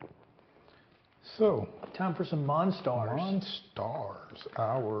 So, Time for some Monstars. Monstars,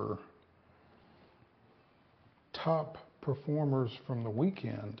 our top performers from the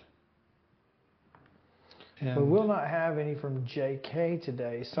weekend. And We will not have any from JK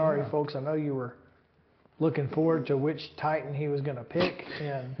today. Sorry, Yeah. folks. I know you were looking forward to which Titan he was going to pick.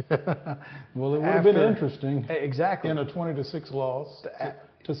 And well, it would have been after- interesting exactly. in a 20-6 loss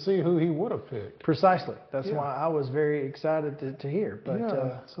to see who he would have picked. Precisely. That's Yeah. why I was very excited to hear. But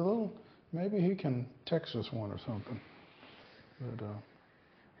Yeah, so maybe he can text us one or something. But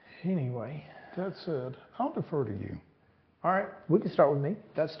anyway, that said, I'll defer to you. all right, we can start with me.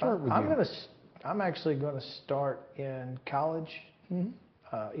 That's Start fine. with I'm you. gonna. I'm actually going to start in college, Mhm.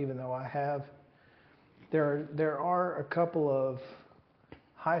 even though I have. There are a couple of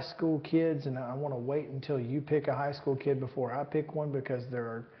high school kids, and I want to wait until you pick a high school kid before I pick one because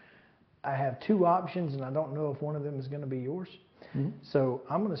I have two options, and I don't know if one of them is going to be yours. Mhm. So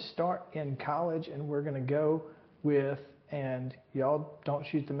I'm going to start in college, and we're going to go with, and y'all don't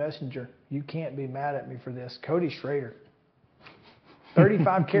shoot the messenger. You can't be mad at me for this. Cody Schrader.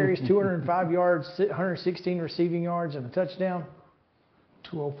 35 carries, 205 yards, 116 receiving yards, and a touchdown.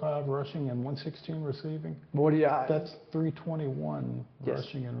 205 rushing and 116 receiving. What do you? That's 321 Yes.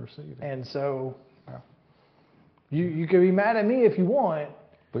 rushing and receiving. And so, Yeah. you can be mad at me if you want.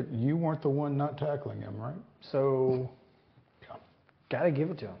 But you weren't the one not tackling him, right? So, Yeah. gotta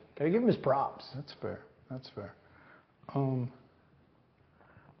give it to him. Gotta give him his props. That's fair. That's fair. I'm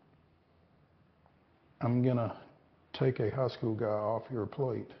gonna take a high school guy off your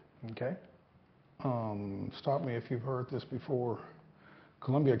plate. Okay. Stop me if you've heard this before.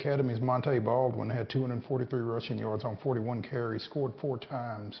 Columbia Academy's Monte Baldwin had 243 rushing yards on 41 carries, scored 4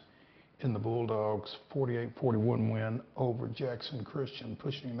 times in the Bulldogs' 48-41 win over Jackson Christian,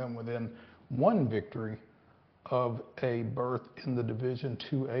 pushing them within one victory of a berth in the Division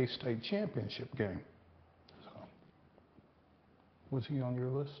IIA state championship game. So, was he on your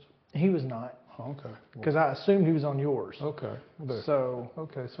list? He was not, Oh, okay. because I assumed he was on yours. Okay. Well, there. So,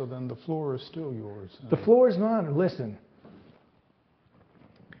 Okay, so then the floor is still yours. the floor is mine. Listen,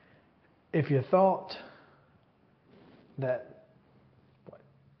 if you thought that,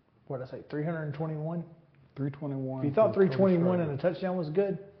 what did I say, 321? 321. If you thought for Cody 321 Schrader. and a touchdown was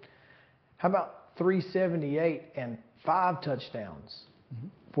good, how about 378 and 5 touchdowns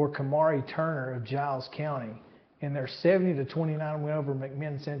for Kamari Turner of Giles County in their 70-29 win over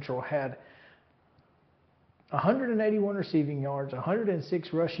McMinn Central, had 181 receiving yards,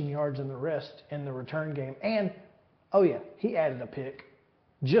 106 rushing yards, and the rest in the return game. And, oh yeah, he added a pick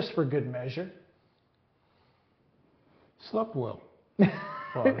just for good measure. Slept well.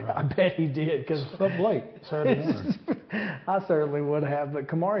 I bet he did. Cause slept late Saturday morning. I certainly would have. But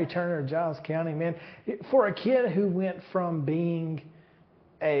Kamari Turner of Giles County, man, for a kid who went from being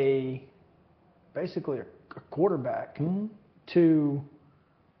basically a quarterback to,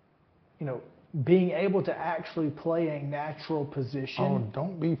 being able to actually play a natural position. Oh,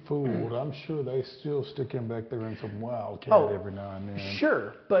 don't be fooled. I'm sure they still stick him back there in some wildcat every now and then.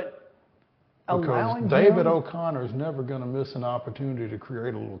 Sure, but because David O'Connor's never going to miss an opportunity to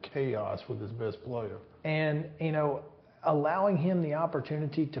create a little chaos with his best player. And, allowing him the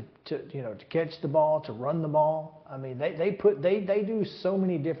opportunity to catch the ball, to run the ball. I mean, they do so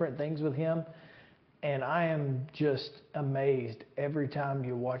many different things with him, and I am just amazed every time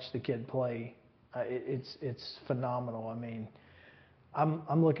you watch the kid play. It's phenomenal. I mean,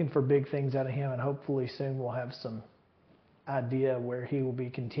 I'm looking for big things out of him, and hopefully soon we'll have some idea where he will be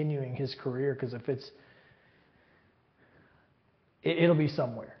continuing his career, because if it'll be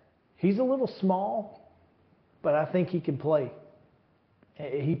somewhere. He's a little small, but I think he can play.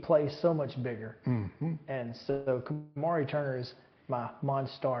 He plays so much bigger. Mm-hmm. And so Kamari Turner is my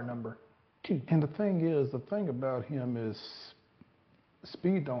Monstar number 2. And the thing about him is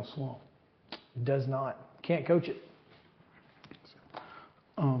speed don't slow. Does not. Can't coach it.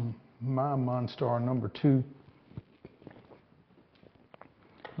 My Monstar number 2.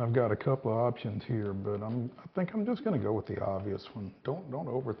 I've got a couple of options here, but I think I'm just going to go with the obvious one. Don't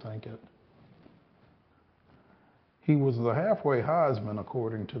overthink it. He was the halfway Heisman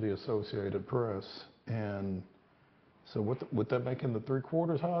according to the Associated Press, and so would that make him the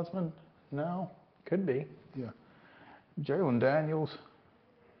 3/4 Heisman now? Could be. Yeah. Jalen Daniels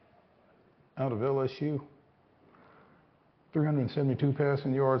out of LSU. 372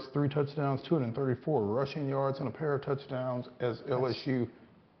 passing yards, 3 touchdowns, 234 rushing yards, and a pair of touchdowns as LSU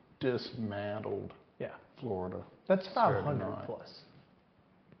dismantled Florida. That's 500 plus,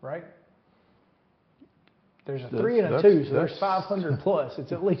 right? There's a 3 and a 2, so there's 500 plus.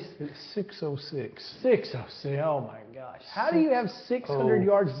 It's at least 606. 606. Oh my gosh! How do you have 600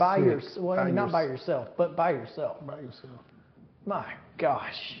 yards by yourself? Well, I mean, not by yourself, but by yourself. By yourself. My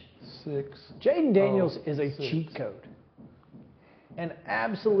gosh. 6. Jaden Daniels is a cheat code. An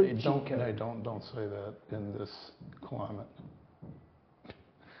absolute cheat code. Hey, don't say that in this climate.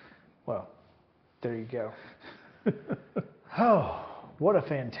 Well, there you go. Oh, what a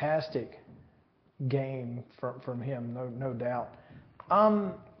fantastic game from him, no doubt.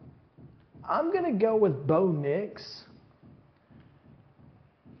 I'm going to go with Bo Nix.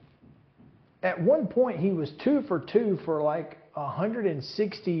 At one point, he was 2 for 2 for like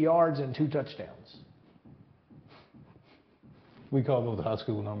 160 yards and 2 touchdowns. We call those high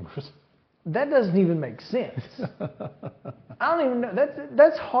school numbers. That doesn't even make sense. I don't even know.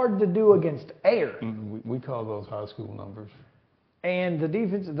 That's hard to do against air. We call those high school numbers. And the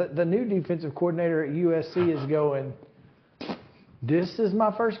new defensive coordinator at USC is going, this is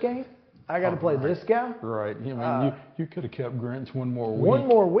my first game? I got to play this guy? Right. You could have kept Grinch one more week. One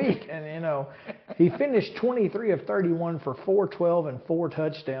more week. And, he finished 23 of 31 for 412 and 4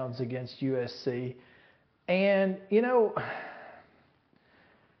 touchdowns against USC. And,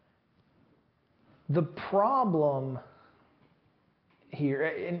 the problem here,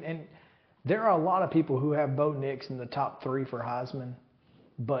 and there are a lot of people who have Bo Nix in the top 3 for Heisman,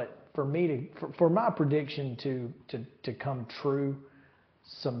 but for me for my prediction to come true,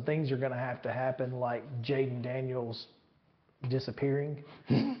 some things are going to have to happen, like Jaden Daniels disappearing.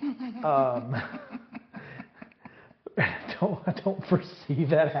 I don't foresee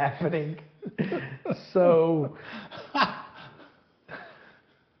that happening. So.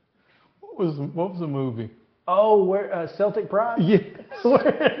 What was the movie? Oh, where Celtic Pride? Yes.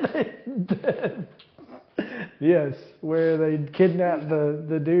 Yes, where they kidnapped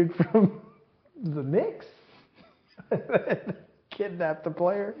the dude from the Knicks. Kidnapped the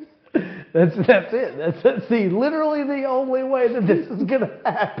player. That's it. That's literally the only way that this is gonna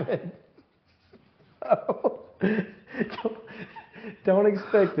happen. So, don't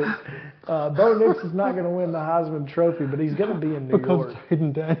expect it. Bo Nix is not going to win the Heisman Trophy, but he's going to be in New York. Because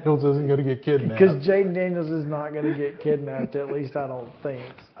Jaden Daniels isn't going to get kidnapped. Because Jaden Daniels is not going to get kidnapped, at least I don't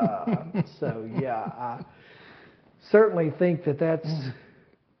think. I certainly think that's.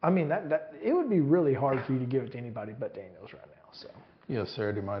 I mean, that it would be really hard for you to give it to anybody but Daniels right now. So. Yeah,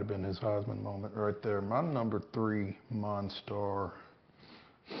 Saturday might have been his Heisman moment right there. My number 3 Monstar.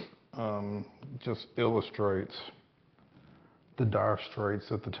 just illustrates the dire straits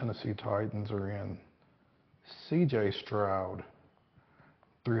that the Tennessee Titans are in. C.J. Stroud,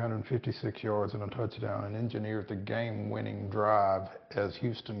 356 yards and a touchdown, and engineered the game-winning drive as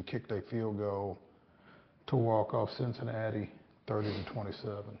Houston kicked a field goal to walk off Cincinnati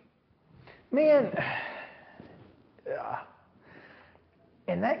 30-27. Man,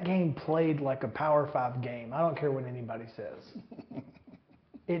 and that game played like a Power 5 game. I don't care what anybody says.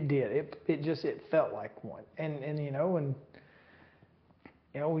 It did. It felt like one. And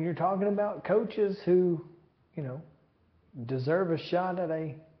when you're talking about coaches who, deserve a shot at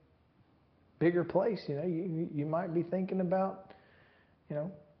a bigger place, you might be thinking about,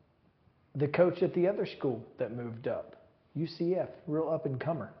 the coach at the other school that moved up, UCF, real up and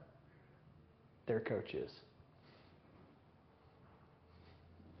comer. Their coach is.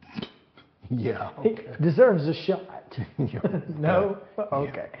 Yeah. Okay. He deserves a shot. No? Yeah.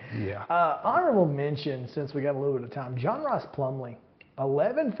 Okay. Yeah. Honorable mention, since we got a little bit of time, John Ross Plumlee,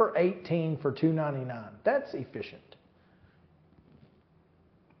 11 for 18 for 299. That's efficient.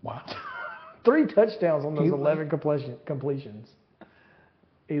 Wow. 3 touchdowns on those 11 completions.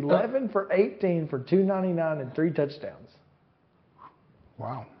 11 for 18 for 299 and 3 touchdowns.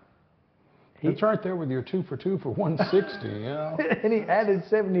 Wow. It's right there with your 2 for 2 for 160, And he added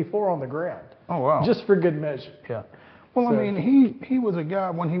 74 on the ground. Oh, wow. Just for good measure. Yeah. Well, I mean, he was a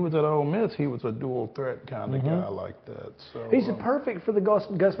guy, when he was at Ole Miss, he was a dual threat kind of guy like that. So he's perfect for the Gus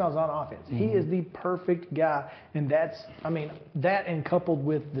Malzahn offense. He is the perfect guy. And that and coupled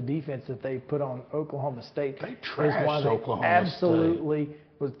with the defense that they put on Oklahoma State. They trashed Oklahoma absolutely State.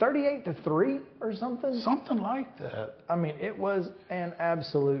 Was 38-3 or something? Something like that. I mean, it was an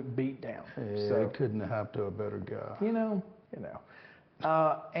absolute beatdown. Yeah, so they couldn't have to a better guy.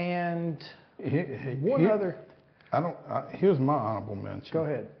 And other. Here's my honorable mention. Go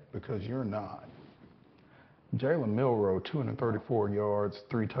ahead. Because you're not. Jalen Milroe, 234 yards,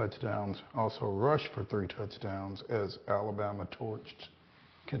 3 touchdowns. Also rushed for 3 touchdowns as Alabama torched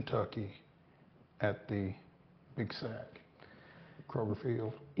Kentucky at the Big Sack. Kroger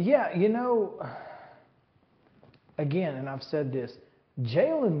Field. Yeah, again, and I've said this,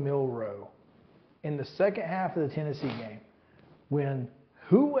 Jalen Milroe in the second half of the Tennessee game, when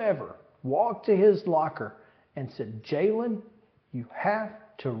whoever walked to his locker and said, Jalen, you have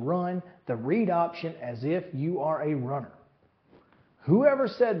to run the read option as if you are a runner. Whoever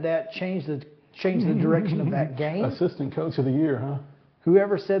said that changed the direction of that game. Assistant coach of the year, huh?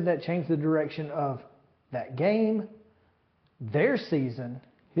 Whoever said that changed the direction of that game, their season,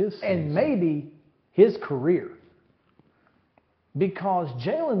 and maybe his career. Because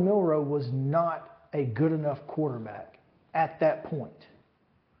Jalen Milroe was not a good enough quarterback at that point.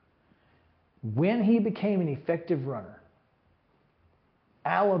 When he became an effective runner,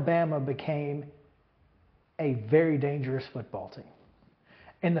 Alabama became a very dangerous football team.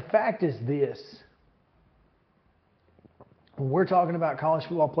 And the fact is this, when we're talking about college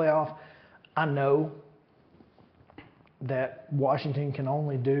football playoff, I know that Washington can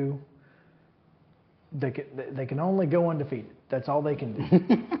only do, they can only go undefeated. That's all they can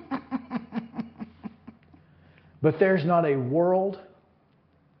do. But there's not a world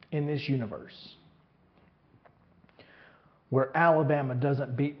in this universe where Alabama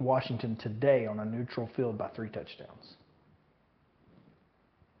doesn't beat Washington today on a neutral field by 3 touchdowns.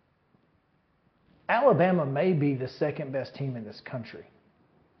 Alabama may be the second best team in this country,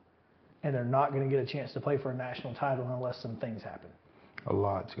 and they're not going to get a chance to play for a national title unless some things happen. A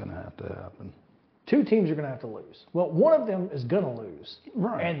lot's going to have to happen. 2 teams are going to have to lose. Well, one of them is going to lose.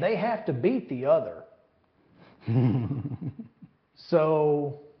 Right. And they have to beat the other.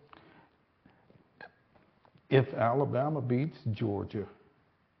 So if Alabama beats Georgia,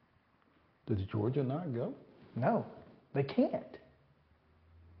 does Georgia not go? No, they can't.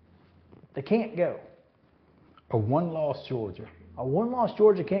 They can't go. A one-loss Georgia. A one-loss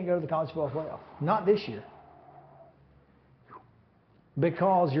Georgia can't go to the college football playoff. Not this year.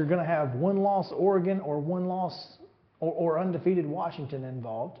 Because you're going to have one-loss Oregon or one-loss or undefeated Washington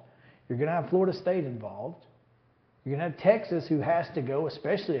involved. You're going to have Florida State involved. You're going to have Texas, who has to go,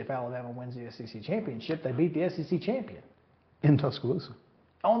 especially if Alabama wins the SEC championship. They beat the SEC champion. In Tuscaloosa.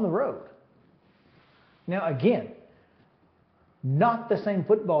 On the road. Now, again, not the same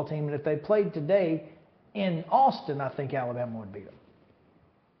football team. And if they played today in Austin, I think Alabama would beat them.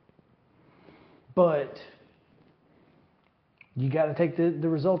 But you got to take the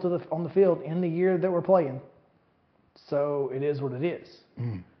result on the field in the year that we're playing. So it is what it is.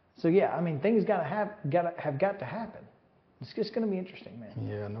 So yeah, I mean, things have got to happen. It's just going to be interesting, man.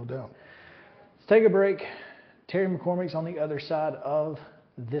 Yeah, no doubt. Let's take a break. Terry McCormick's on the other side of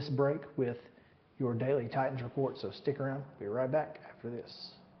this break with your daily Titans report. So stick around. Be right back after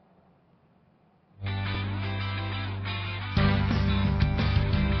this. He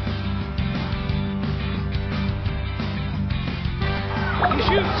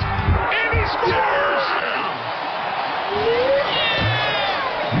shoots, and he scores!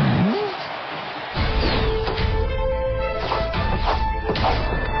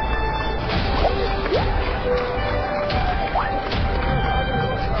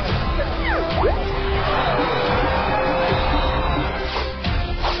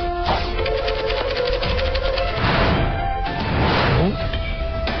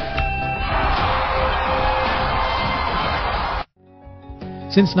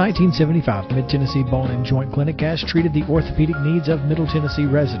 Since 1975, the Mid-Tennessee Bone and Joint Clinic has treated the orthopedic needs of Middle Tennessee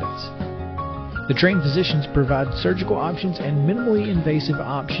residents. The trained physicians provide surgical options and minimally invasive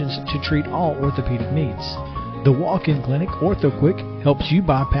options to treat all orthopedic needs. The walk-in clinic, OrthoQuick, helps you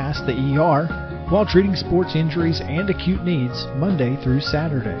bypass the ER while treating sports injuries and acute needs Monday through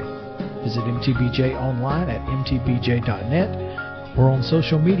Saturday. Visit MTBJ online at mtbj.net or on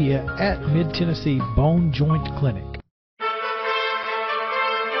social media at Mid-Tennessee Bone Joint Clinic.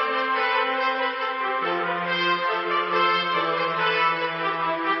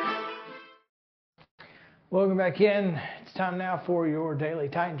 Welcome back in. It's time now for your Daily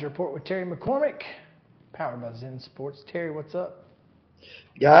Titans Report with Terry McCormick, powered by Zen Sports. Terry, what's up?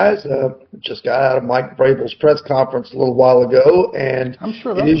 Guys, just got out of Mike Vrabel's press conference a little while ago, and I'm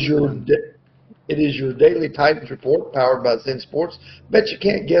sure it is your Daily Titans Report, powered by Zen Sports. Bet you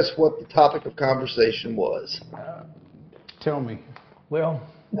can't guess what the topic of conversation was. Tell me. Well,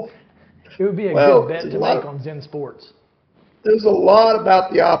 it would be a good bet to make on Zen Sports. There's a lot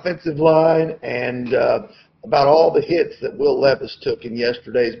about the offensive line and about all the hits that Will Levis took in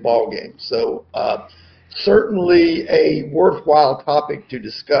yesterday's ball game. So certainly a worthwhile topic to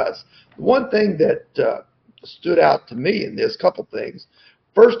discuss. One thing that stood out to me in this, couple things.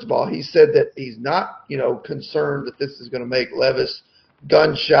 First of all, he said that he's not, concerned that this is going to make Levis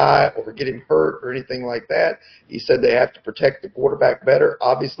gun shy or get him hurt or anything like that. He said they have to protect the quarterback better,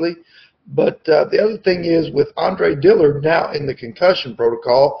 obviously. But the other thing is, with Andre Dillard now in the concussion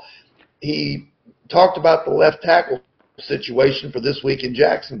protocol, he talked about the left tackle situation for this week in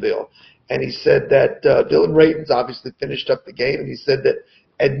Jacksonville. And he said that Dylan Radins obviously finished up the game, and he said that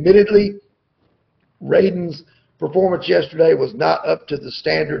admittedly Radins' performance yesterday was not up to the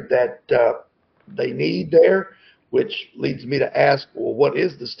standard that they need there, which leads me to ask, well, what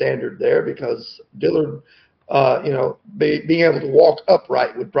is the standard there? Because Dillard, being able to walk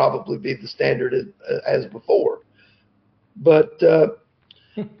upright would probably be the standard as before. But,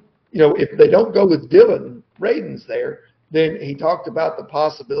 if they don't go with Dylan Radins there, then he talked about the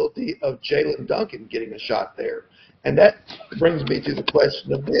possibility of Jalen Duncan getting a shot there. And that brings me to the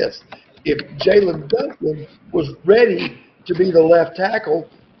question of this. If Jalen Duncan was ready to be the left tackle,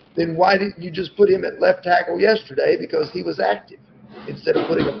 then why didn't you just put him at left tackle yesterday because he was active, instead of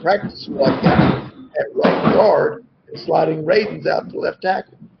putting a practice squad guy at right guard and sliding Radins out to left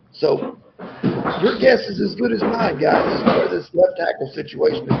tackle? So your guess is as good as mine, guys, where this left tackle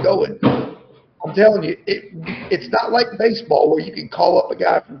situation is going. I'm telling you, it's not like baseball where you can call up a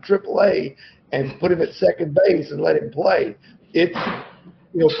guy from AAA and put him at second base and let him play. It's,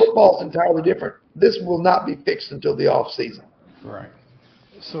 football's entirely different. This will not be fixed until the off season. Right.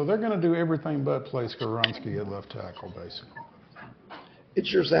 So they're going to do everything but play Skoronski at left tackle, basically. It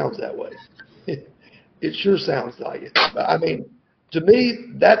sure sounds that way. It sure sounds like it. I mean, to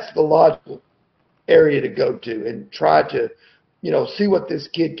me, that's the logical area to go to and try to, see what this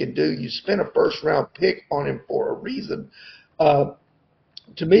kid can do. You spent a first-round pick on him for a reason. To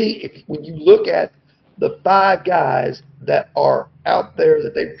me, when you look at the 5 guys that are out there,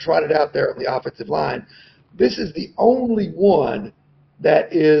 that they've trotted out there on the offensive line, this is the only one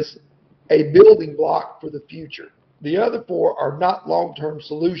that is a building block for the future. The other 4 are not long-term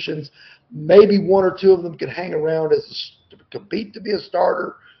solutions. Maybe 1 or 2 of them can hang around to compete to be a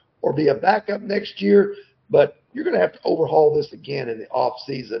starter or be a backup next year, but you're going to have to overhaul this again in the off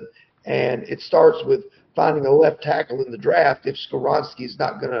season. And it starts with finding a left tackle in the draft if Skoronski's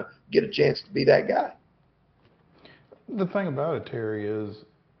not going to get a chance to be that guy. The thing about it, Terry, is,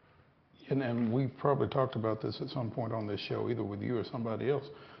 and we've probably talked about this at some point on this show, either with you or somebody else,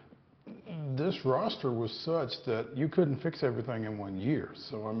 this roster was such that you couldn't fix everything in 1 year.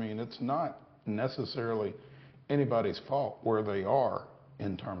 So, I mean, it's not necessarily anybody's fault where they are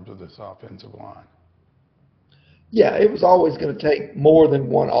in terms of this offensive line. Yeah, it was always going to take more than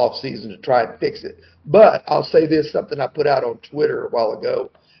one off season to try and fix it. But I'll say this, something I put out on Twitter a while ago,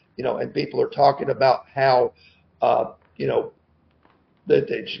 and people are talking about how, that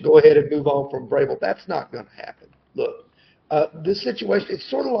they should go ahead and move on from Vrabel. That's not going to happen. Look, this situation, it's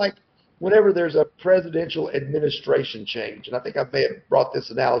sort of like whenever there's a presidential administration change, and I think I may have brought this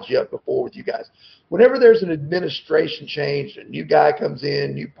analogy up before with you guys. Whenever there's an administration change, a new guy comes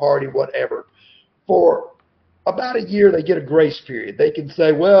in, new party, whatever, for about a year they get a grace period. They can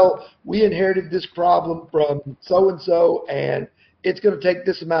say, well, we inherited this problem from so-and-so, and it's going to take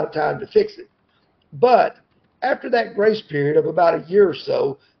this amount of time to fix it. But after that grace period of about a year or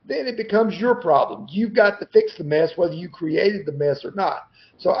so, then it becomes your problem. You've got to fix the mess, whether you created the mess or not.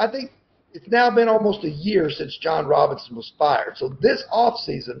 So I think it's now been almost a year since John Robinson was fired. So this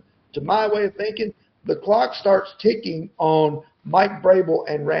offseason, to my way of thinking, the clock starts ticking on Mike Vrabel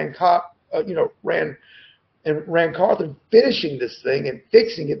and Rand Carthon finishing this thing and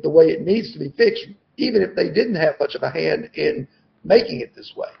fixing it the way it needs to be fixed, even if they didn't have much of a hand in making it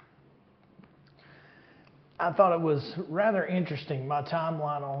this way. I thought it was rather interesting, my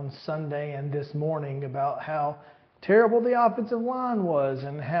timeline on Sunday and this morning, about how terrible the offensive line was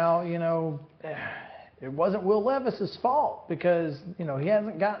and how, it wasn't Will Levis's fault because, he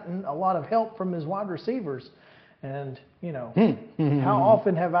hasn't gotten a lot of help from his wide receivers. And, how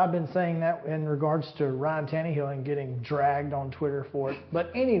often have I been saying that in regards to Ryan Tannehill and getting dragged on Twitter for it? But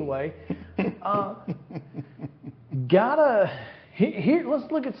anyway, here,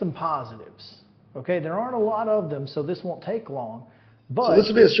 let's look at some positives. Okay, there aren't a lot of them, so this won't take long. But so this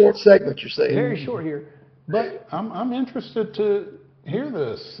will be a short segment, you're saying? Very short here. But I'm interested to hear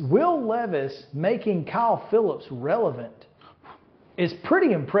this. Will Levis making Kyle Phillips relevant is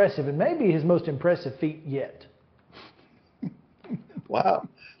pretty impressive, and maybe his most impressive feat yet. Wow.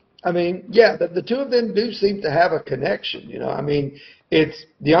 I mean, yeah, the two of them do seem to have a connection. It's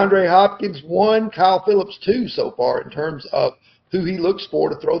DeAndre Hopkins 1, Kyle Phillips 2 so far in terms of who he looks for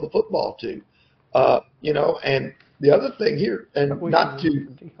to throw the football to. And the other thing here, and not to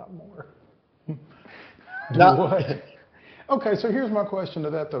what? Okay, so here's my question to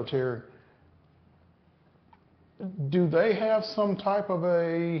that though, Terry. Do they have some type of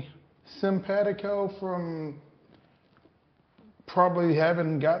a simpatico from probably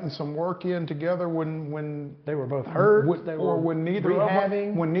having gotten some work in together when they were both hurt, when neither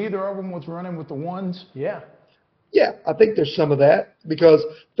of them was running with the ones? Yeah. Yeah, I think there's some of that because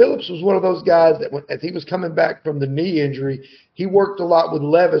Phillips was one of those guys that as he was coming back from the knee injury, he worked a lot with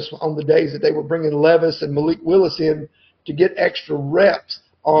Levis on the days that they were bringing Levis and Malik Willis in to get extra reps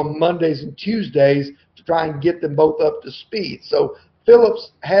on Mondays and Tuesdays to try and get them both up to speed. So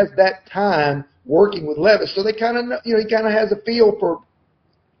Phillips has that time working with Levis, so they kind of, he kind of has a feel for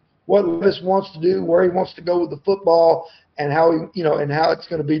what Levis wants to do, where he wants to go with the football, and how and how it's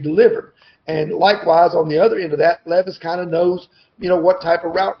going to be delivered. And likewise, on the other end of that, Levis kind of knows, what type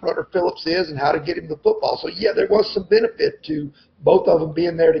of route runner Phillips is and how to get him the football. So, yeah, there was some benefit to both of them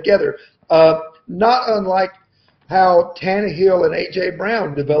being there together. Not unlike how Tannehill and A.J.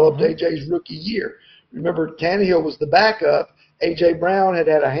 Brown developed A.J.'s rookie year. Remember, Tannehill was the backup. A.J. Brown had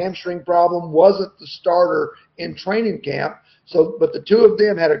a hamstring problem, wasn't the starter in training camp. So, but the two of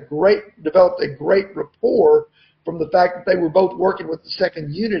them had developed a great rapport from the fact that they were both working with the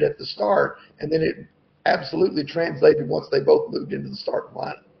second unit at the start, and then it absolutely translated once they both moved into the starting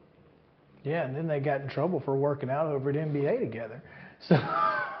lineup. Yeah, and then they got in trouble for working out over at NBA together. So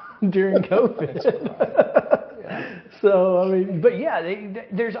during COVID. Yeah. So, but yeah,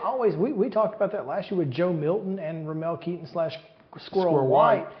 there's always, we talked about that last year with Joe Milton and Ramel Keaton / Squirrel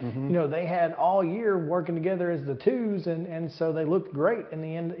White. Mm-hmm. They had all year working together as the twos, and so they looked great in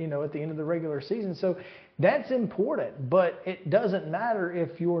the end, at the end of the regular season. So that's important, but it doesn't matter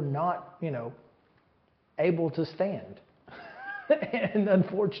if you're not, able to stand. And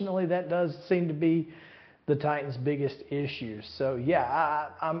unfortunately, that does seem to be the Titans' biggest issue. So, yeah,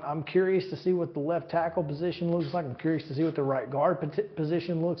 I'm curious to see what the left tackle position looks like. I'm curious to see what the right guard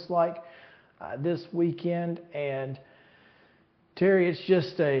position looks like this weekend. And, Terry, it's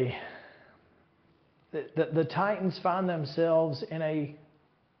just the Titans find themselves in a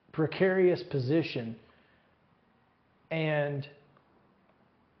precarious position. And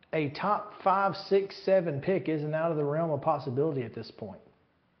a top 5, 6, 7 pick isn't out of the realm of possibility at this point.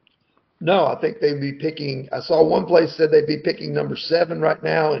 No, I think they'd be picking. I saw one place said they'd be picking number 7 right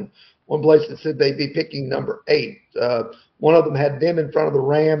now, and one place that said they'd be picking number 8. One of them had them in front of the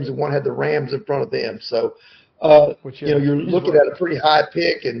Rams, and one had the Rams in front of them. So, you're looking at a pretty high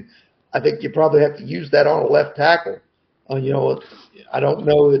pick, and I think you probably have to use that on a left tackle. I don't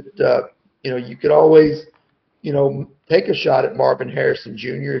know that you could always take a shot at Marvin Harrison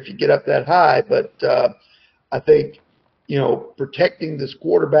Jr. if you get up that high, but I think protecting this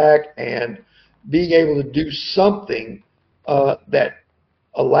quarterback and being able to do something that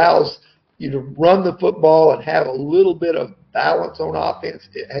allows you to run the football and have a little bit of balance on offense,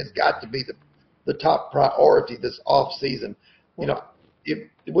 it has got to be the top priority this off season. You know, it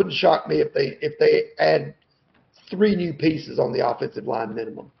wouldn't shock me if they add 3 new pieces on the offensive line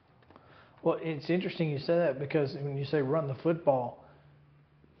minimum. Well, it's interesting you say that, because when you say run the football,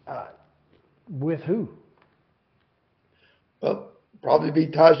 with who? Well, probably be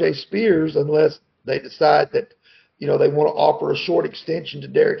Tajay Spears, unless they decide that, you know, they want to offer a short extension to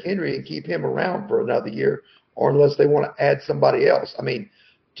Derrick Henry and keep him around for another year, or unless they want to add somebody else. I mean,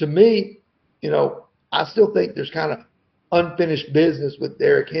 to me, you know, I still think there's kind of unfinished business with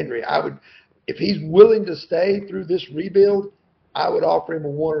Derrick Henry. If he's willing to stay through this rebuild, I would offer him a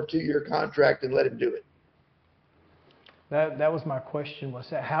 1 or 2 year contract and let him do it. That was my question, was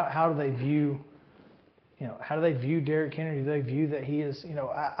that how do they view, you know, how do they view Derrick Henry? Do they view that he is, you know,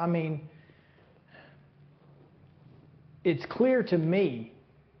 I mean, it's clear to me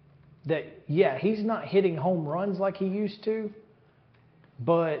that, yeah, he's not hitting home runs like he used to,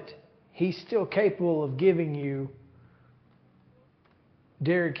 but he's still capable of giving you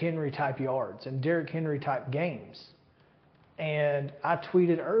Derrick Henry type yards and Derrick Henry type games. And I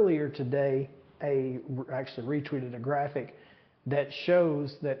tweeted earlier today, actually retweeted a graphic that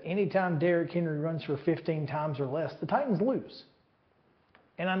shows that anytime Derrick Henry runs for 15 times or less, the Titans lose.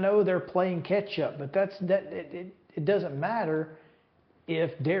 And I know they're playing catch up, but it doesn't matter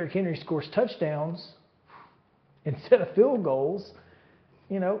if Derrick Henry scores touchdowns instead of field goals.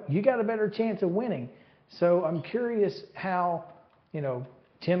 You know, you got a better chance of winning. So I'm curious how, you know,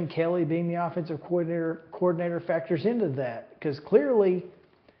 Tim Kelly being the offensive coordinator factors into that, because clearly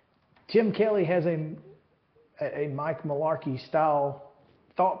Tim Kelly has a Mike Mularkey style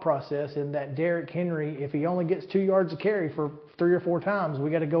thought process in that Derrick Henry, if he only gets 2 yards of carry for 3 or 4 times, we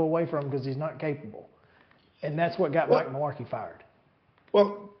got to go away from him because he's not capable. And that's what got Mike Mularkey fired.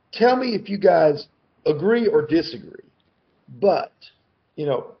 Well, tell me if you guys agree or disagree. But, you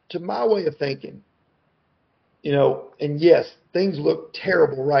know, to my way of thinking, you know, and yes, things look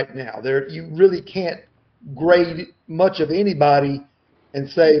terrible right now. You really can't grade much of anybody and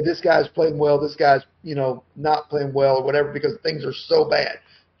say this guy's playing well, this guy's, you know, not playing well or whatever, because things are so bad.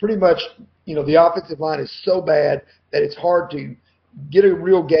 Pretty much, you know, the offensive line is so bad that it's hard to get a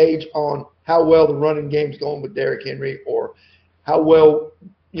real gauge on how well the running game's going with Derrick Henry, or how well,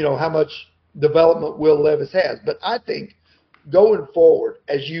 you know, how much development Will Levis has. But I think going forward,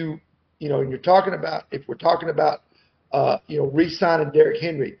 as you know, and you're talking about, if we're talking about, you know, re-signing Derrick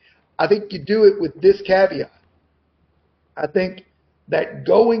Henry, I think you do it with this caveat. I think that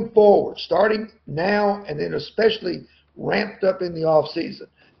going forward, starting now and then especially ramped up in the offseason,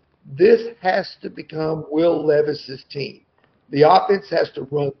 this has to become Will Levis's team. The offense has to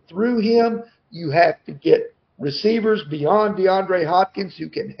run through him. You have to get receivers beyond DeAndre Hopkins who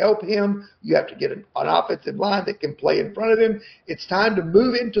can help him. You have to get an offensive line that can play in front of him. It's time to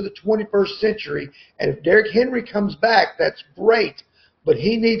move into the 21st century. And if Derrick Henry comes back, that's great. But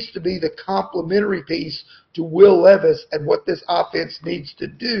he needs to be the complementary piece to Will Levis and what this offense needs to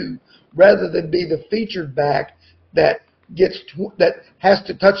do, rather than be the featured back that has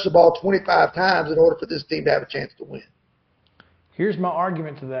to touch the ball 25 times in order for this team to have a chance to win. Here's my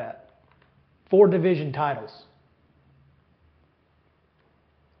argument to that. 4 division titles.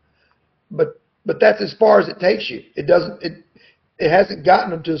 But that's as far as it takes you. It hasn't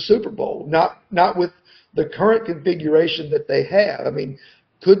gotten them to a Super Bowl. Not with the current configuration that they have. I mean,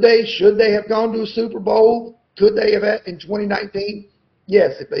 should they have gone to a Super Bowl? Could they have in 2019?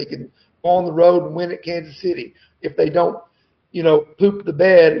 Yes, if they can go on the road and win at Kansas City. If they don't, you know, poop the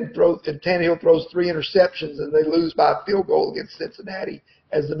bed and Tannehill throws 3 interceptions and they lose by a field goal against Cincinnati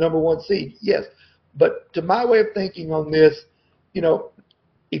as the number 1 seed. Yes. But to my way of thinking on this, you know,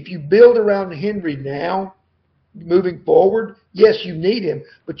 if you build around Henry now, moving forward, yes, you need him,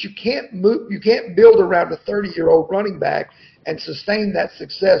 but you can't build around a 30-year-old running back and sustain that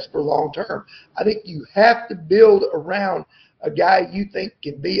success for long term. I think you have to build around a guy you think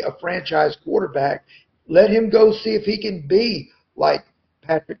can be a franchise quarterback. Let him go see if he can be like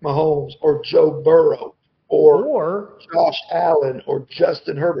Patrick Mahomes or Joe Burrow or Josh Allen or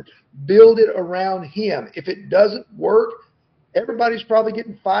Justin Herbert. Build it around him. If it doesn't work, everybody's probably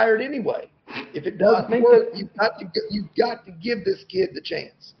getting fired anyway. If it doesn't work, you've got to give this kid the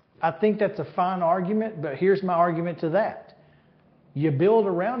chance. I think that's a fine argument, but here's my argument to that. You build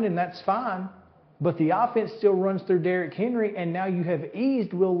around him, that's fine, but the offense still runs through Derrick Henry, and now you have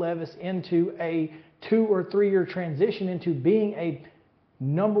eased Will Levis into a 2 or 3 year transition into being a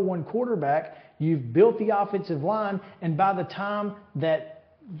number 1 quarterback. You've built the offensive line, and by the time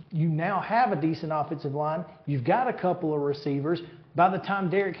that you now have a decent offensive line, you've got a couple of receivers. by the time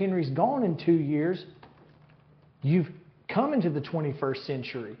Derrick Henry's gone in 2 years, you've come into the 21st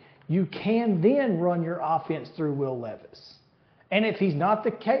century. You can then run your offense through Will Levis. And if he's not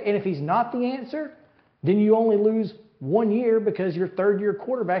the answer, then you only lose 1 year because your third-year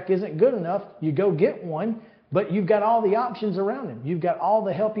quarterback isn't good enough. You go get one, but you've got all the options around him. You've got all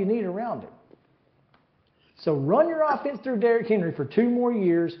the help you need around him. So run your offense through Derrick Henry for 2 more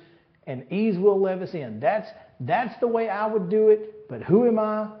years and ease Will Levis in. That's the way I would do it, but who am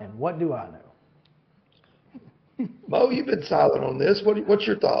I and what do I know? Mo, you've been silent on this. What's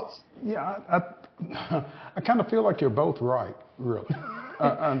your thoughts? Yeah, I kind of feel like you're both right, really.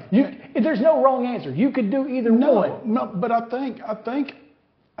 There's no wrong answer. You could do either one. No, but I think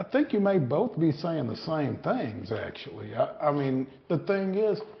you may both be saying the same things, actually. I mean, the thing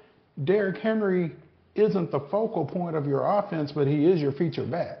is, Derrick Henry isn't the focal point of your offense, but he is your feature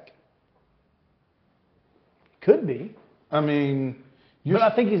back. Could be. I mean, but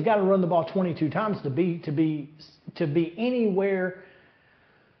I think he's got to run the ball 22 times to be anywhere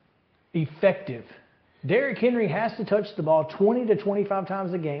effective. Derrick Henry has to touch the ball 20 to 25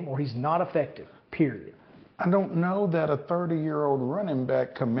 times a game, or he's not effective. Period. I don't know that a 30-year-old running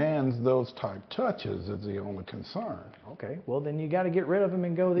back commands those type touches. Is the only concern. Okay. Well, then you got to get rid of him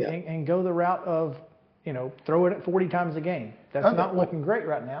and go the route of, throw it at 40 times a game. That's not looking great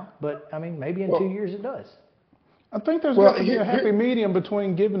right now, but I mean, maybe in 2 years it does. I think there's got to be a happy medium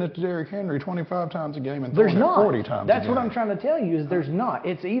between giving it to Derrick Henry 25 times a game and throwing it 40 times a game. That's what I'm trying to tell you is there's not.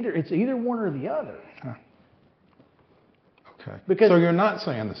 It's either one or the other. Okay. Because so you're not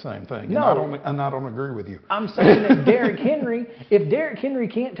saying the same thing. No. And I don't agree with you. I'm saying that if Derrick Henry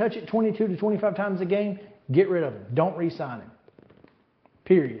can't touch it 22 to 25 times a game, get rid of him. Don't re-sign him.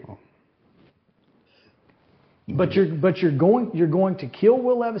 Period. But you're going to kill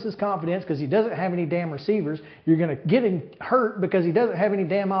Will Levis's confidence because he doesn't have any damn receivers. You're going to get him hurt because he doesn't have any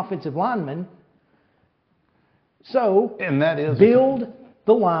damn offensive linemen. So build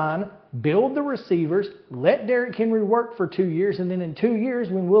the line, build the receivers, let Derrick Henry work for 2 years, and then in 2 years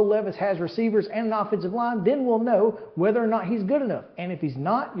when Will Levis has receivers and an offensive line, then we'll know whether or not he's good enough. And if he's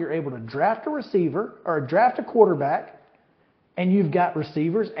not, you're able to draft a receiver or draft a quarterback, and you've got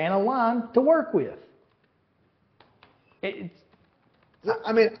receivers and a line to work with. I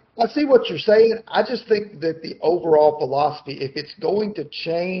mean, I see what you're saying. I just think that the overall philosophy, if it's going to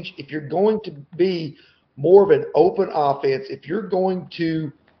change, if you're going to be more of an open offense, if you're going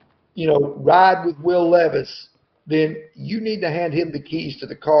to, ride with Will Levis, then you need to hand him the keys to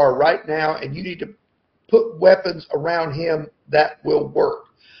the car right now, and you need to put weapons around him that will work.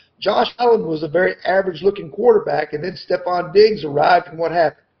 Josh Allen was a very average-looking quarterback, and then Stephon Diggs arrived, and what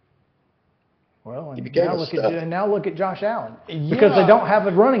happened? Well, and now look at Josh Allen because they don't have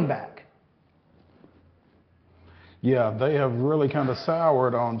a running back. Yeah, they have really kind of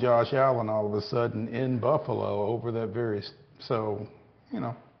soured on Josh Allen all of a sudden in Buffalo over that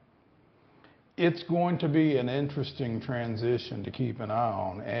it's going to be an interesting transition to keep an eye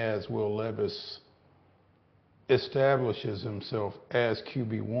on as Will Levis establishes himself as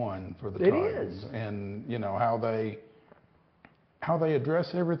QB1 for the Titans. And, how they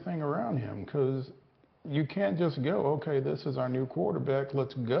address everything around him, because you can't just go, okay, this is our new quarterback,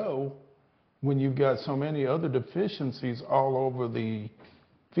 let's go, when you've got so many other deficiencies all over the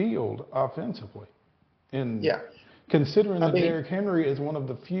field offensively. And considering that Derrick Henry is one of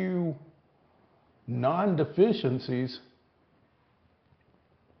the few non-deficiencies,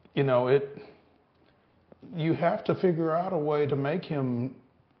 you have to figure out a way to make him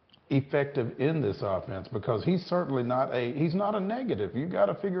effective in this offense, because he's certainly not a negative. You got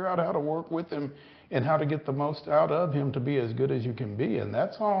to figure out how to work with him and how to get the most out of him to be as good as you can be, and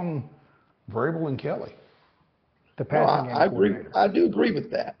that's on Vrabel and Kelly. The passing game coordinator. I do agree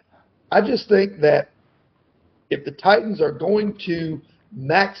with that. I just think that if the Titans are going to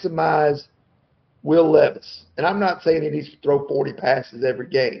maximize Will Levis, and I'm not saying he needs to throw 40 passes every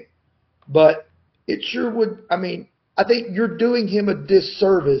game, but it sure would. I mean, I think you're doing him a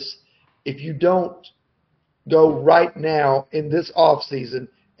disservice if you don't go right now in this offseason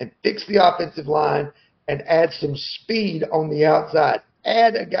and fix the offensive line and add some speed on the outside.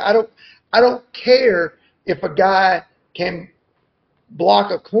 Add a guy. I don't care if a guy can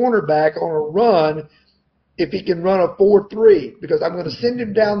block a cornerback on a run if he can run a 4.3, because I'm going to send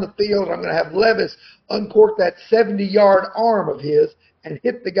him down the field. I'm going to have Levis uncork that 70-yard arm of his and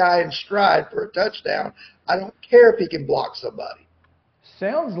hit the guy in stride for a touchdown. I don't care if he can block somebody.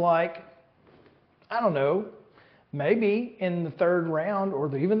 Sounds like, I don't know, maybe in the third round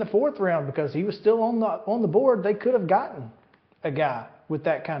or even the fourth round, because he was still on the board, they could have gotten a guy with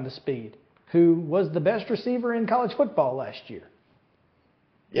that kind of speed who was the best receiver in college football last year.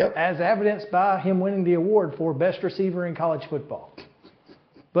 Yep. As evidenced by him winning the award for best receiver in college football.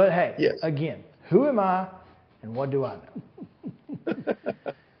 But hey, Yes. again, who am I and what do I know?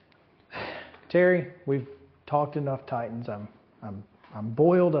 Terry, we've talked enough Titans. I'm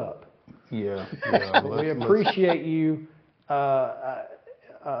boiled up. Yeah. We appreciate you.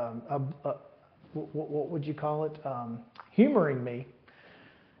 What would you call it? Humoring me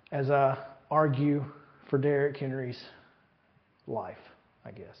as I argue for Derrick Henry's life,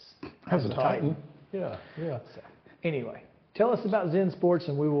 I guess. As a Titan. Yeah. So, anyway, tell us about Zen Sports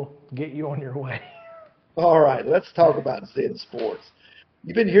and we will get you on your way. All right, let's talk about Zen Sports.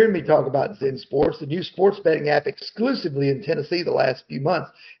 You've been hearing me talk about Zen Sports, the new sports betting app exclusively in Tennessee the last few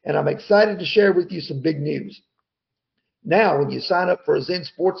months, and I'm excited to share with you some big news. Now, when you sign up for a Zen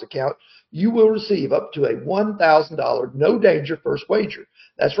Sports account, you will receive up to a $1,000 no-danger first wager.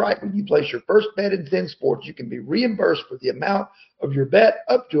 That's right, when you place your first bet in Zen Sports, you can be reimbursed for the amount of your bet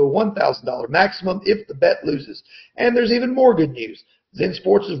up to a $1,000 maximum if the bet loses. And there's even more good news. Zen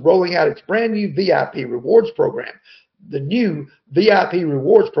Sports is rolling out its brand new VIP rewards program. The new VIP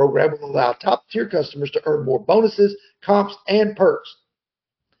rewards program will allow top-tier customers to earn more bonuses, comps, and perks.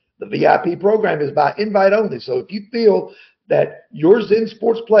 The VIP program is by invite only, so if you feel that your Zen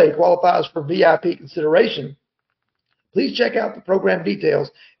Sports play qualifies for VIP consideration, please check out the program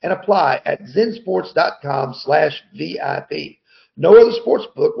details and apply at zensports.com/VIP. No other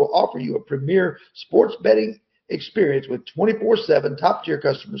sportsbook will offer you a premier sports betting experience with 24/7 top-tier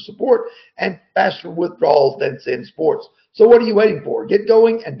customer support and faster withdrawals than Zen Sports. So what are you waiting for? Get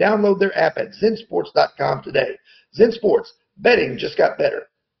going and download their app at zensports.com today. Zen Sports, betting just got better.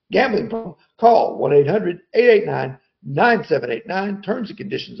 Gambling problem? Call 1-800-889-9789. Terms and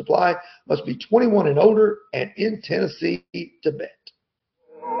conditions apply. Must be 21 and older and in Tennessee to bet.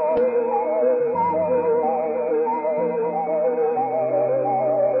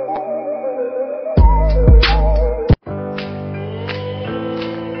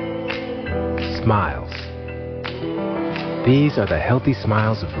 Smiles. These are the healthy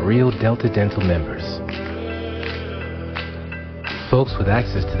smiles of real Delta Dental members. Folks with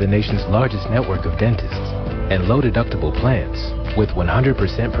access to the nation's largest network of dentists and low-deductible plans with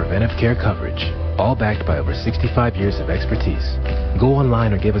 100% preventive care coverage, all backed by over 65 years of expertise. Go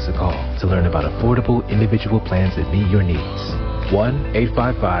online or give us a call to learn about affordable individual plans that meet your needs.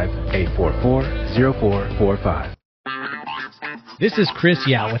 1-855-844-0445. This is Chris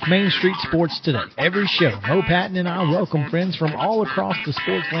Yao with Main Street Sports Today. Every show, Mo Patton and I welcome friends from all across the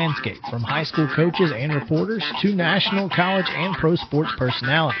sports landscape, from high school coaches and reporters to national, college, and pro sports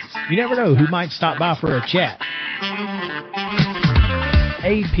personalities. You never know who might stop by for a chat.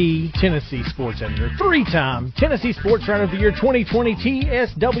 AP Tennessee Sports Editor, three-time Tennessee Sports Writer of the Year 2020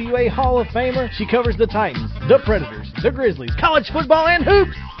 TSWA Hall of Famer. She covers the Titans, the Predators, the Grizzlies, college football, and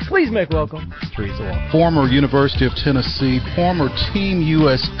hoops. Please make welcome Teresa Wall. Former University of Tennessee, former Team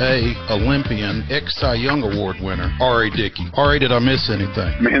USA Olympian, ex-Cy Young Award winner, R.A. Dickey. R.A., did I miss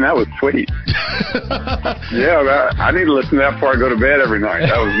anything? Man, that was sweet. Yeah, I need to listen to that before I go to bed every night.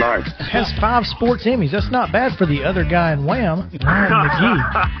 That was nice. Has 5 sports Emmys. That's not bad for the other guy in Wham, Ryan McGee.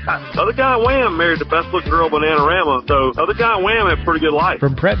 The other guy in Wham married the best-looking girl, Bananarama, so the other guy in Wham had a pretty good life.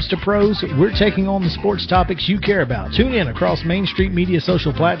 From preps to pros, we're taking on the sports topics you care about. Tune in across Main Street Media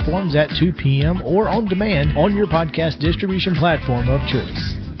social platforms at 2 p.m. or on demand on your podcast distribution platform of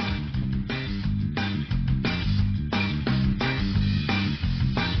choice.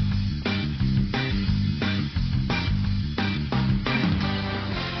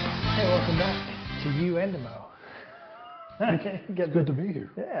 Hey, welcome back to you and to Mo. It's good to be here.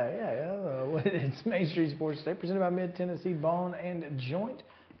 Yeah. It's Main Street Sports Today, presented by Mid-Tennessee Bone and Joint.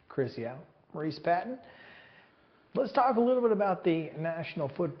 Chris Yao, Maurice Patton. Let's talk a little bit about the National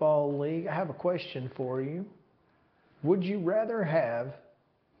Football League. I have a question for you. Would you rather have,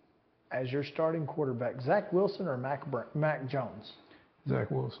 as your starting quarterback, Zach Wilson or Mac Jones? Zach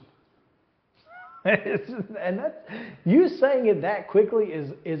Wilson. And that, you saying it that quickly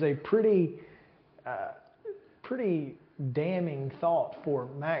is a pretty damning thought for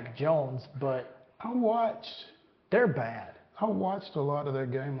Mac Jones, but they're bad. I watched a lot of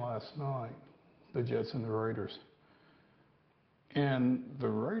that game last night, the Jets and the Raiders. And the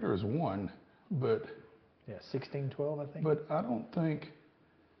Raiders won, but... Yeah, 16-12, I think. But I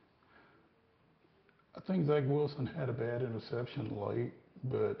think Zach Wilson had a bad interception late,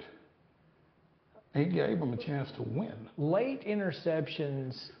 but he gave them a chance to win. Late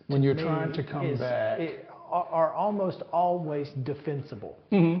interceptions, when you're trying to come back, are almost always defensible.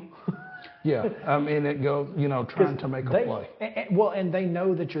 Mm-hmm. Yeah, I mean, it goes, trying to make a play. And they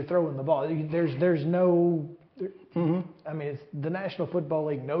know that you're throwing the ball. There's no I mean, the National Football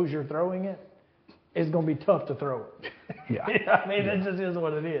League knows you're throwing it. It's going to be tough to throw it. Yeah. I mean, that just is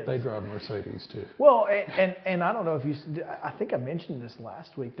what it is. They drive Mercedes too. Well, and I don't know if I think I mentioned this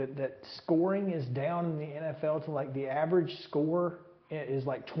last week, that scoring is down in the NFL to like the average score is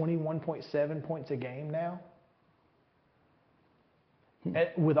like 21.7 points a game now.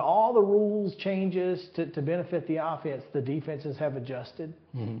 With all the rules changes to benefit the offense, the defenses have adjusted.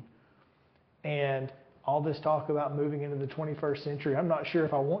 And all this talk about moving into the 21st century, I'm not sure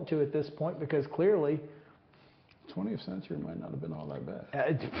if I want to at this point, because clearly 20th century might not have been all that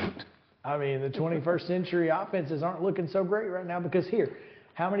bad. I mean, the 21st century offenses aren't looking so great right now, because here,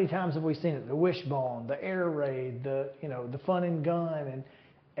 how many times have we seen it? The wishbone, the air raid, the fun and gun, and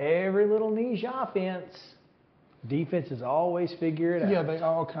every little niche offense, defenses always figure it out. Yeah, they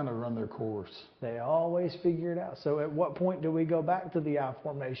all kind of run their course. They always figure it out. So at what point do we go back to the I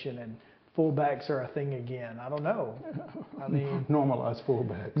formation and fullbacks are a thing again? I don't know. I mean, normalize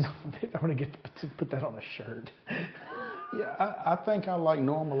fullbacks. I want to get to put that on a shirt. Yeah, I think I like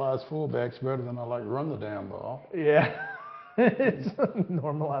normalized fullbacks better than I like run the damn ball. Yeah.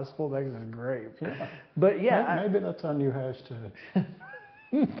 Normalized fullbacks is great. Yeah. But yeah. Maybe that's our new hashtag.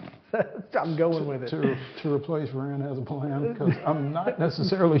 I'm going with it. To replace Ran has a plan, because I'm not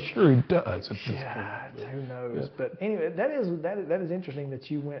necessarily sure he does at this point. Who knows? Yeah. But anyway, that is interesting that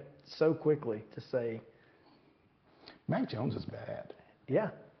you went so quickly to say Mac Jones is bad. Yeah,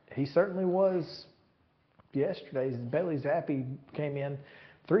 he certainly was yesterday. Bailey Zappi came in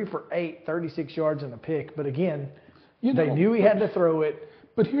 3 for 8, 36 yards and a pick. But again, they knew he had to throw it.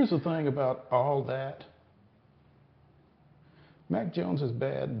 But here's the thing about all that. Mac Jones is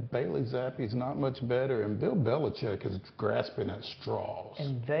bad, Bailey Zappi's not much better, and Bill Belichick is grasping at straws.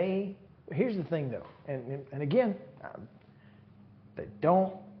 And here's the thing though, and again, they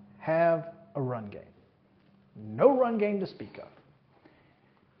don't have a run game. No run game to speak of.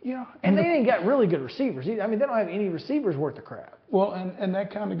 Yeah. And they ain't got really good receivers either. I mean, they don't have any receivers worth of crap. Well, and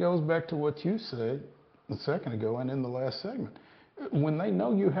that kind of goes back to what you said a second ago and in the last segment. When they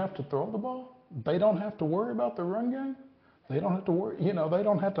know you have to throw the ball, they don't have to worry about the run game. They don't have to worry, they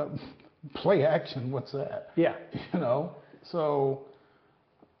don't have to play action. What's that? Yeah. So.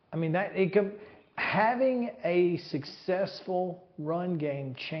 I mean, having a successful run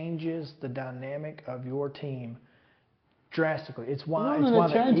game changes the dynamic of your team drastically. It's why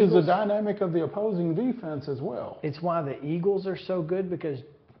it changes the dynamic of the opposing defense as well. It's why the Eagles are so good, because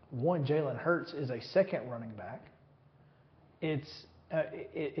one, Jalen Hurts is a second running back. It's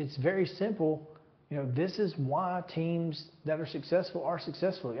very simple. This is why teams that are successful are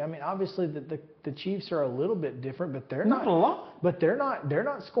successful. I mean, obviously the Chiefs are a little bit different, but they're not a lot. But they're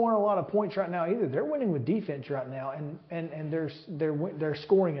not scoring a lot of points right now either. They're winning with defense right now, and they're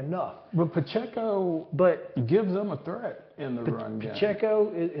scoring enough. But Pacheco gives them a threat in the run game.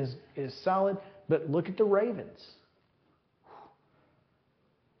 Pacheco is solid, but look at the Ravens.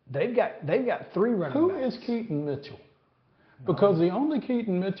 They've got 3 running backs. Who is Keaton Mitchell? Because the only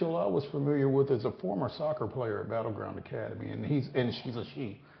Keaton Mitchell I was familiar with is a former soccer player at Battleground Academy, and she's a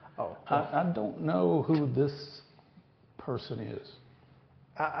she. Oh, I don't know who this person is.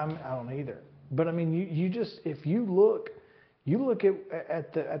 I don't either. But I mean, you just, if you look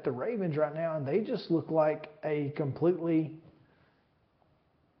at the Ravens right now, and they just look like a completely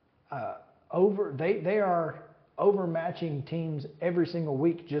they are overmatching teams every single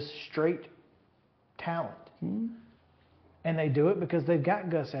week, just straight talent. Hmm. And they do it because they've got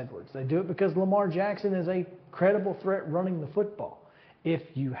Gus Edwards. They do it because Lamar Jackson is a credible threat running the football. If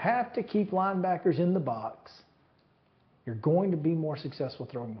you have to keep linebackers in the box, you're going to be more successful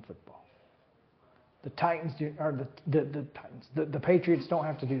throwing the football. The Titans do, or the Patriots don't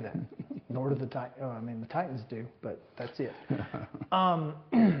have to do that. Nor do the Titans do, but that's it.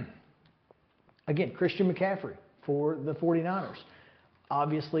 Again, Christian McCaffrey for the 49ers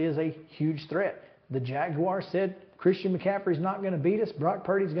obviously is a huge threat. The Jaguars said Christian McCaffrey's not going to beat us. Brock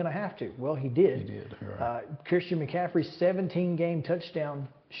Purdy's going to have to. Well, he did. He did. Right. Christian McCaffrey's 17-game touchdown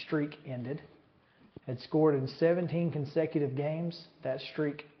streak ended. Had scored in 17 consecutive games. That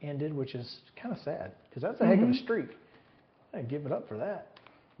streak ended, which is kind of sad, because that's a heck of a streak. I'd give it up for that.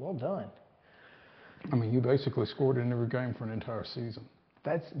 Well done. I mean, you basically scored in every game for an entire season.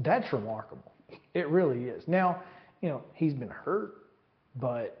 That's remarkable. It really is. Now, he's been hurt,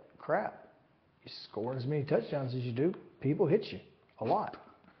 but crap. You score as many touchdowns as you do, people hit you a lot.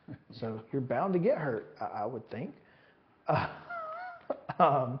 So you're bound to get hurt, I would think.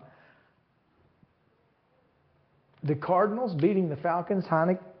 The Cardinals beating the Falcons.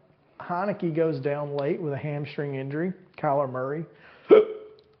 Heineke goes down late with a hamstring injury. Kyler Murray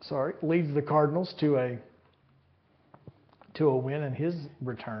leads the Cardinals to a to a win in his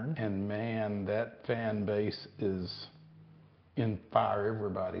return. And man, that fan base is in fire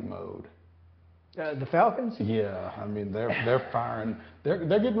everybody mode. The Falcons? Yeah, I mean they're firing. They're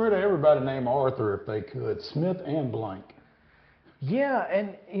getting rid of everybody named Arthur if they could, Smith and Blank. Yeah,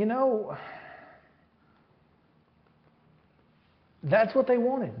 and that's what they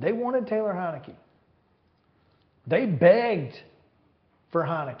wanted. They wanted Taylor Heineke. They begged for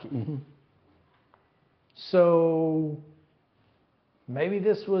Heineke. Mm-hmm. So maybe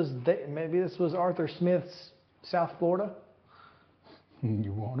this was Arthur Smith's South Florida.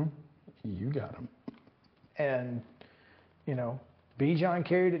 You want him? You got him. And Bijan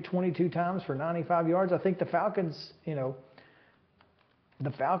carried it 22 times for 95 yards. I think the Falcons, the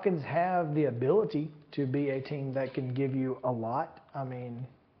Falcons have the ability to be a team that can give you a lot. I mean,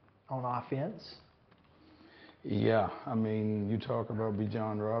 on offense. Yeah, I mean, you talk about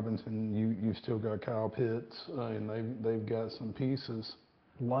Bijan Robinson. You've still got Kyle Pitts, and they've got some pieces.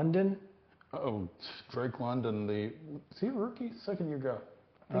 London. Oh, Drake London. Is he a rookie? Second year guy.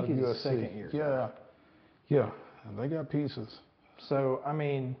 I think he's a second year. Yeah, they got pieces. So I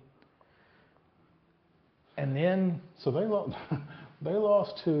mean, and then they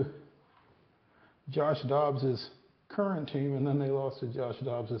lost to Josh Dobbs' current team, and then they lost to Josh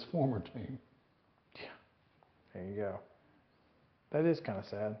Dobbs' former team. There you go. That is kind of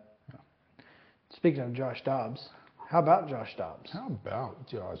sad. Yeah. Speaking of Josh Dobbs, how about Josh Dobbs? How about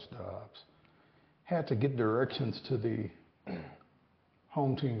Josh Dobbs? Had to get directions to the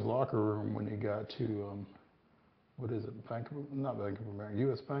home team's locker room when he got to, what is it, not Bank of America,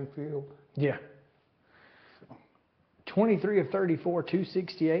 U.S. Bank Field? Yeah. 23 of 34,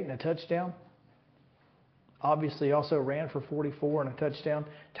 268 and a touchdown. Obviously also ran for 44 and a touchdown.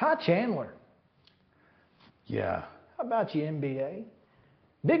 Ty Chandler. Yeah. How about you, NBA?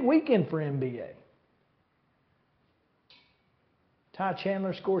 Big weekend for NBA. Ty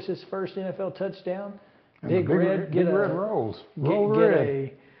Chandler scores his first NFL touchdown. Big Red rolls.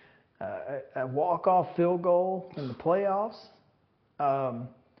 Get a walk-off field goal in the playoffs. I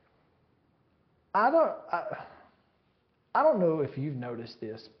don't know if you've noticed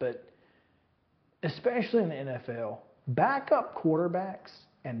this, but especially in the NFL, backup quarterbacks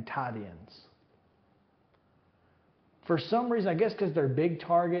and tight ends. For some reason, I guess because they're big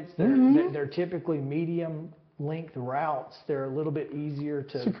targets, they're typically medium length routes. They're a little bit easier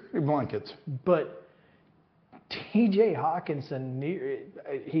to security blankets. But T.J. Hawkinson,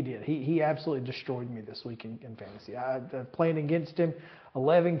 he absolutely destroyed me this week in fantasy. Playing against him,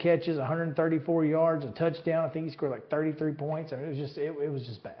 11 catches, 134 yards, a touchdown. I think he scored like 33 points. I mean, it was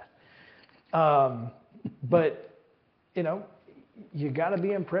just bad. But you got to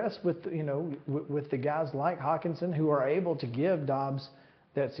be impressed with with the guys like Hawkinson who are able to give Dobbs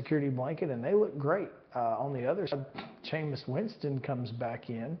that security blanket, and they look great. On the other side, Jameis Winston comes back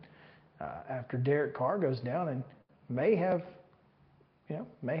in after Derek Carr goes down, and may have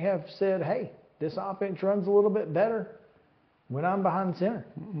said, "Hey, this offense runs a little bit better when I'm behind center."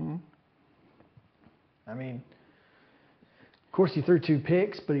 Mm-hmm. I mean, of course, he threw 2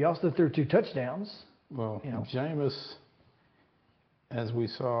 picks, but he also threw 2 touchdowns. Well, Jameis, as we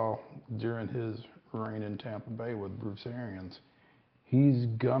saw during his reign in Tampa Bay with Bruce Arians, he's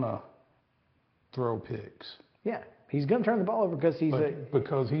gonna throw picks. Yeah, he's gonna turn the ball over because he's a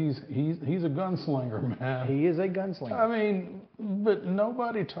gunslinger, man. He is a gunslinger. I mean, but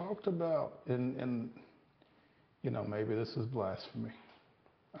nobody talked about, and maybe this is blasphemy.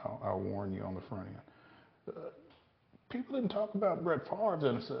 I'll warn you on the front end. People didn't talk about Brett Favre's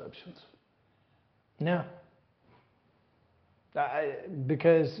interceptions. No.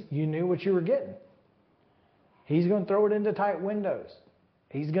 Because you knew what you were getting. He's going to throw it into tight windows.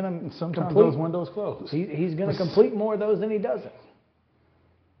 He's going to sometimes those windows close. He's going to complete more of those than he doesn't.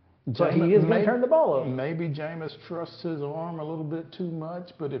 But he is going to turn the ball over. Maybe Jameis trusts his arm a little bit too much,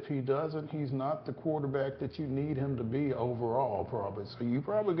 but if he doesn't, he's not the quarterback that you need him to be overall, probably. So you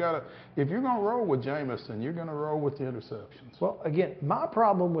probably got to, if you're going to roll with Jameis, then you're going to roll with the interceptions. Well, again, my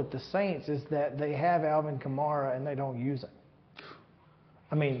problem with the Saints is that they have Alvin Kamara and they don't use him.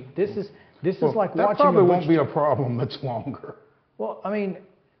 I mean, this is like watching. That probably won't be a problem much longer. Well, I mean,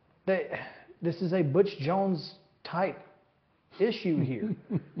 this is a Butch Jones type issue here.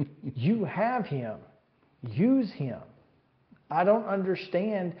 You have him. Use him. I don't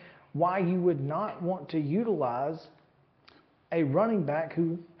understand why you would not want to utilize a running back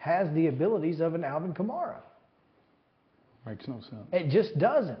who has the abilities of an Alvin Kamara. Makes no sense. It just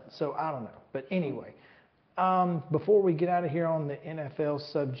doesn't. So I don't know. But anyway, before we get out of here on the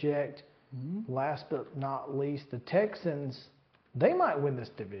NFL subject, last but not least, the Texans, they might win this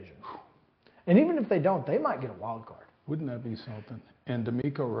division. And even if they don't, they might get a wild card. Wouldn't that be something? And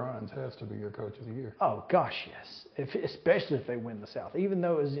D'Amico Ryans has to be your coach of the year. Oh gosh, yes. Especially if they win the South. Even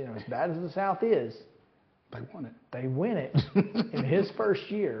though as bad as the South is, they won it. They win it in his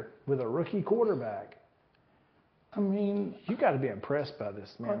first year with a rookie quarterback. I mean, you got to be impressed by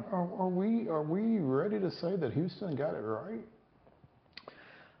this, man. Are we ready to say that Houston got it right?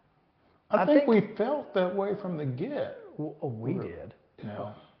 I think we felt that way from the get. Well, we did.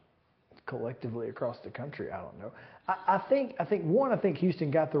 Collectively across the country, I don't know. I think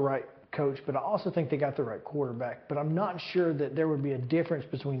Houston got the right coach, but I also think they got the right quarterback. But I'm not sure that there would be a difference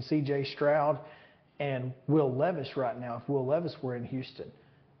between C.J. Stroud and Will Levis right now if Will Levis were in Houston.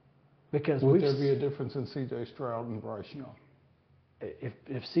 Because would there be a difference in C.J. Stroud and Bryce Young?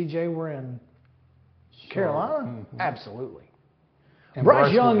 If C.J. were in Carolina, absolutely. And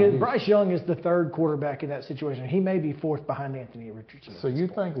Bryce Young is the third quarterback in that situation. He may be fourth behind Anthony Richardson. So you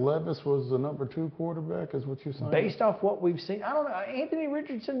think Levis was the number 2 quarterback, is what you're saying? Based off what we've seen, I don't know. Anthony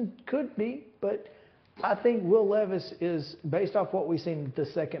Richardson could be, but I think Will Levis is, based off what we've seen, the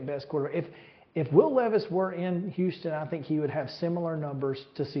second best quarterback. If Will Levis were in Houston, I think he would have similar numbers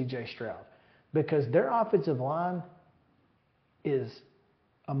to C.J. Stroud because their offensive line is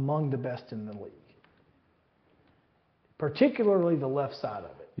among the best in the league. Particularly the left side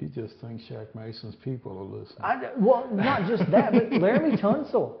of it. You just think Shaq Mason's people are listening. Well, not just that, but Laramie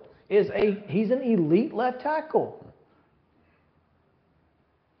Tunsil he's an elite left tackle.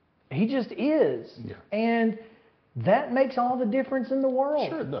 He just is. Yeah. And that makes all the difference in the world.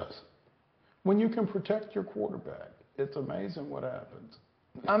 Sure it does. When you can protect your quarterback, it's amazing what happens.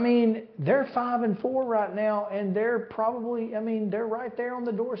 I mean, they're 5-4 right now, and they're probably, they're right there on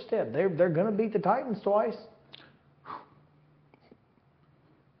the doorstep. They're going to beat the Titans twice.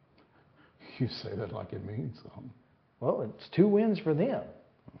 You say that like it means something. Well, it's 2 wins for them.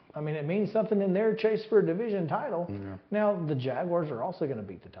 It means something in their chase for a division title. Yeah. Now, the Jaguars are also going to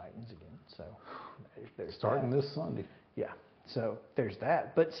beat the Titans again. So, there's starting this Sunday. Yeah. So, there's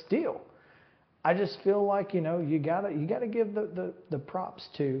that. But still, I just feel like, you gotta give the props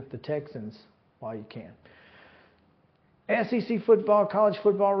to the Texans while you can. SEC football, college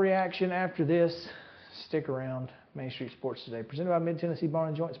football reaction after this. Stick around. Main Street Sports Today, presented by Mid-Tennessee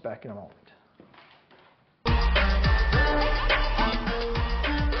Bone & Joints. Back in a moment.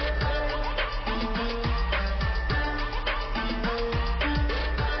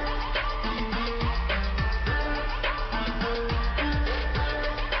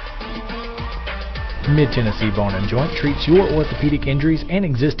 Mid-Tennessee Bone & Joint treats your orthopedic injuries and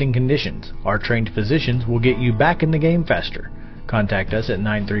existing conditions. Our trained physicians will get you back in the game faster. Contact us at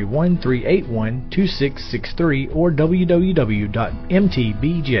 931-381-2663 or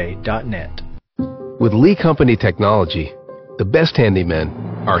www.mtbj.net. With Lee Company technology, the best handymen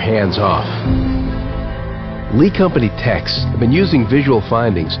are hands-off. Lee Company techs have been using visual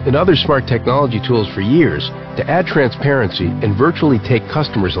findings and other smart technology tools for years to add transparency and virtually take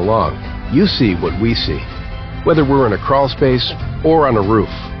customers along. You see what we see, whether we're in a crawl space or on a roof.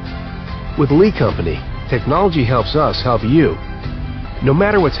 With Lee Company, technology helps us help you, no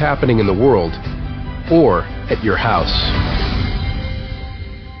matter what's happening in the world or at your house.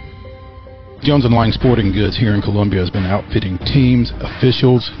 Jones & Lang Sporting Goods here in Columbia has been outfitting teams,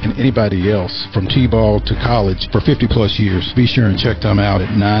 officials, and anybody else from T-ball to college for 50-plus years. Be sure and check them out at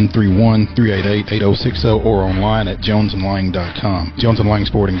 931-388-8060 or online at jonesandlang.com. Jones & Lang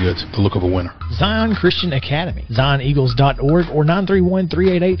Sporting Goods, the look of a winner. Zion Christian Academy, ZionEagles.org or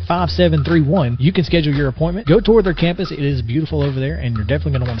 931-388-5731. You can schedule your appointment. Go tour their campus. It is beautiful over there, and you're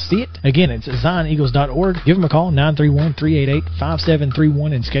definitely going to want to see it. Again, it's ZionEagles.org. Give them a call,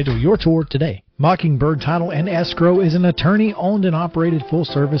 931-388-5731, and schedule your tour today. Mockingbird Title and Escrow is an attorney-owned and operated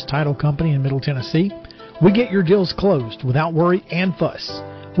full-service title company in Middle Tennessee. We get your deals closed without worry and fuss.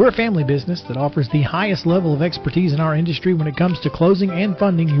 We're a family business that offers the highest level of expertise in our industry when it comes to closing and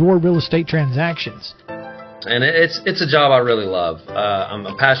funding your real estate transactions. And it's a job I really love.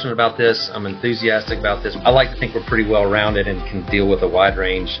 I'm passionate about this. I'm enthusiastic about this. I like to think we're pretty well rounded and can deal with a wide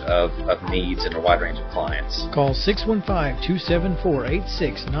range of needs and a wide range of clients. Call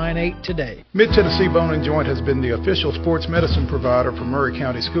 615-274-8698 today. Mid-Tennessee Bone & Joint has been the official sports medicine provider for Murray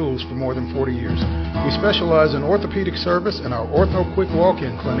County Schools for more than 40 years. We specialize in orthopedic service, and our Ortho Quick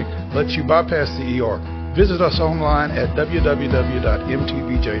Walk-In Clinic lets you bypass the ER. Visit us online at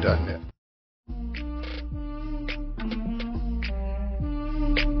www.mtbj.net.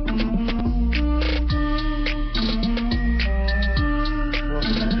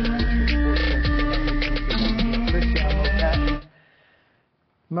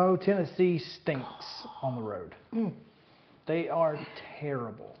 Mo, Tennessee stinks on the road. They are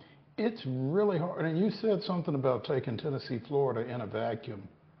terrible. It's really hard. And you said something about taking Tennessee, Florida in a vacuum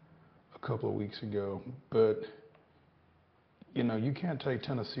a couple of weeks ago. But, you know, you can't take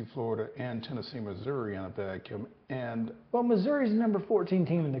Tennessee, Florida, and Tennessee, Missouri in a vacuum. And Well, Missouri's the number 14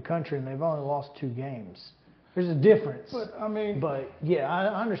 team in the country, and they've only lost 2 games. There's a difference. But, I mean... But, yeah,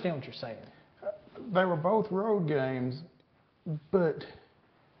 I understand what you're saying. They were both road games, but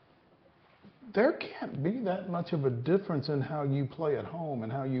there can't be that much of a difference in how you play at home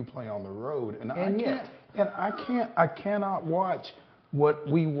and how you play on the road. And I cannot watch what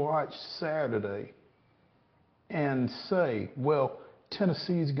we watched Saturday and say, well,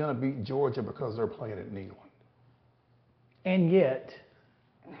 Tennessee's going to beat Georgia because they're playing at Neyland. And yet,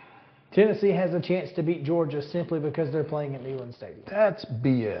 Tennessee has a chance to beat Georgia simply because they're playing at Neyland Stadium. That's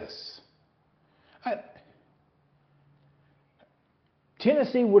BS.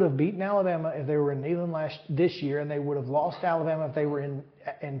 Tennessee would have beaten Alabama if they were in Neyland this year, and they would have lost Alabama if they were in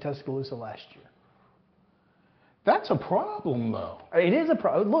Tuscaloosa last year. That's a problem, though. It is a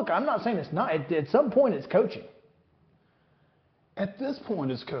problem. Look, I'm not saying it's not. At some point, it's coaching. At this point,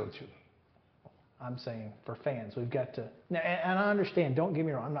 it's coaching. I'm saying for fans, we've got to. Now, and I understand. Don't get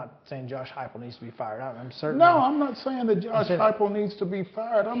me wrong. I'm not saying Josh Heupel needs to be fired. I'm certain. No, I'm not saying that Josh Heupel needs to be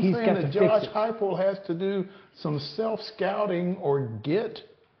fired. I'm saying that Josh Heupel has to do some self-scouting or get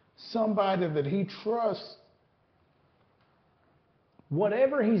somebody that he trusts.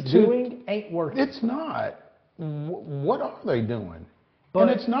 Whatever he's doing ain't working. It's not. What are they doing? And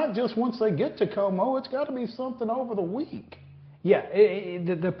it's not just once they get to Como. It's got to be something over the week. Yeah,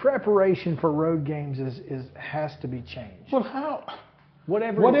 the preparation for road games has to be changed. Well, how?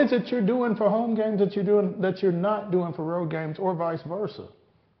 What is it you're doing for home games that you're not doing for road games, or vice versa?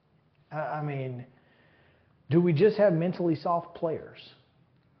 I mean, do we just have mentally soft players?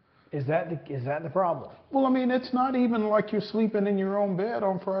 Is that the problem? Well, I mean, it's not even like you're sleeping in your own bed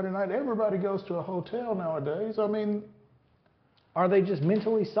on Friday night. Everybody goes to a hotel nowadays. I mean, are they just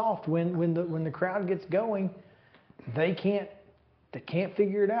mentally soft when the crowd gets going? They can't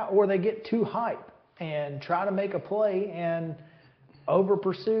figure it out, or they get too hype and try to make a play and over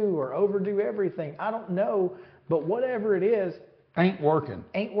pursue or overdo everything. I don't know, but whatever it is, ain't working.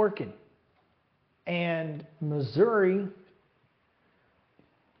 And Missouri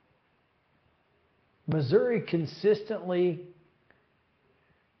consistently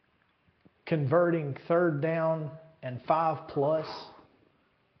converting 3rd down and 5+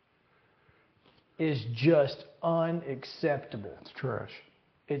 is just unacceptable. It's trash.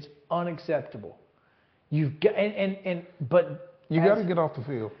 It's unacceptable. You've got but you got to get off the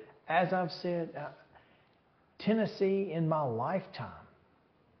field. As I've said, Tennessee in my lifetime,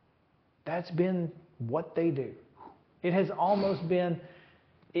 that's been what they do. It has almost been.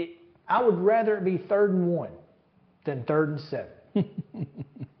 I would rather it be 3rd and 1 than 3rd and 7,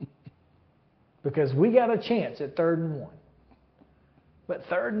 because we got a chance at 3rd and 1. But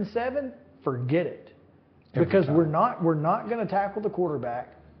 3rd and 7. Forget it, because we're not going to tackle the quarterback,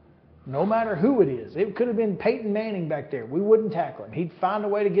 no matter who it is. It could have been Peyton Manning back there. We wouldn't tackle him. He'd find a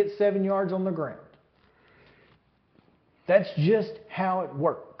way to get 7 yards on the ground. That's just how it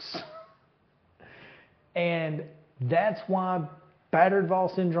works, and that's why battered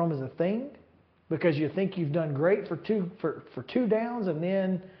ball syndrome is a thing, because you think you've done great for two downs, and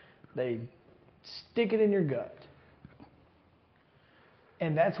then they stick it in your gut.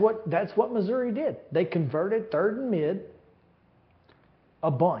 And that's what Missouri did. They converted 3rd and mid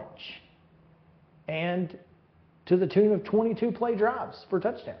a bunch, and to the tune of 22 play drives for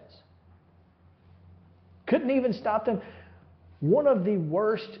touchdowns. Couldn't even stop them. One of the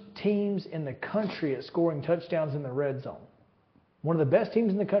worst teams in the country at scoring touchdowns in the red zone. One of the best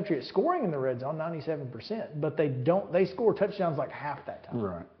teams in the country at scoring in the red zone, 97%, but they score touchdowns like half that time.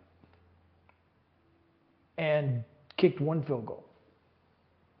 Right. And kicked 1 field goal.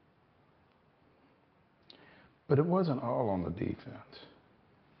 But it wasn't all on the defense.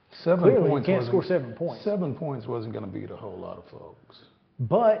 Clearly, you can't score 7 points. 7 points wasn't going to beat a whole lot of folks.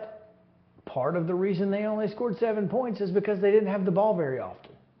 But part of the reason they only scored 7 points is because they didn't have the ball very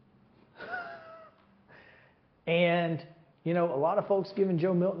often. And, you know, a lot of folks giving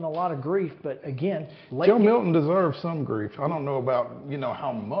Joe Milton a lot of grief, but again, Joe Milton deserves some grief. I don't know about,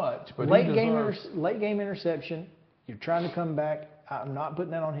 how much, but late game interception. You're trying to come back. I'm not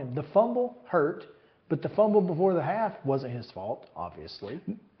putting that on him. The fumble hurt. But the fumble before the half wasn't his fault, obviously.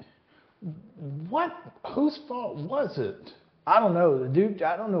 What? Whose fault was it? I don't know. The dude,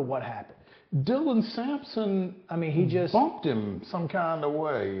 I don't know what happened. Dylan Sampson, he just bumped him some kind of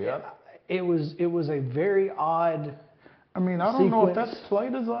way. It was a very odd I don't know if that's play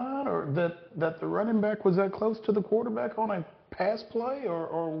design or that the running back was that close to the quarterback on a pass play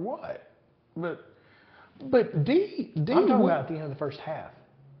or what? But D I'm talking about at the end of the first half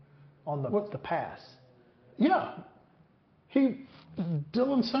on the pass. Yeah.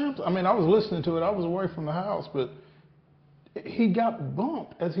 Dylan Sampson, I mean, I was listening to it. I was away from the house, but he got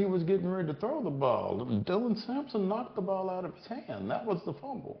bumped as he was getting ready to throw the ball. Dylan Sampson knocked the ball out of his hand. That was the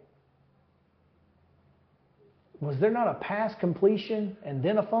fumble. Was there not a pass completion and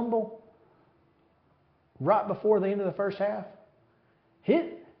then a fumble right before the end of the first half?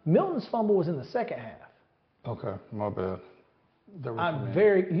 Milton's fumble was in the second half. Okay, my bad.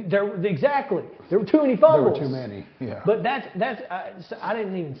 Exactly. There were too many fumbles. There were too many. Yeah. But I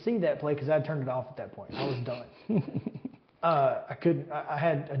didn't even see that play because I turned it off at that point. I was done. I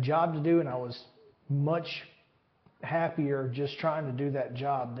had a job to do, and I was much happier just trying to do that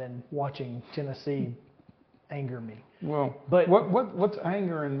job than watching Tennessee anger me. Well, but what's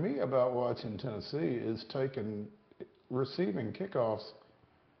angering me about watching Tennessee is receiving kickoffs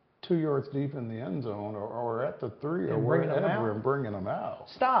 2 yards deep in the end zone or at the 3 or wherever and bringing them out.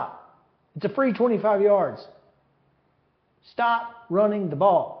 Stop. It's a free 25 yards. Stop running the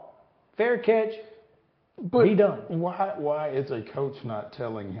ball. Fair catch. But be done. Why is a coach not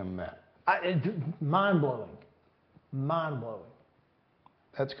telling him that? Mind-blowing. Mind-blowing.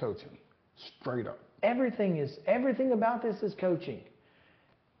 That's coaching. Straight up. Everything about this is coaching.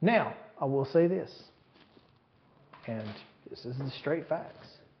 Now, I will say this, and this is the straight facts.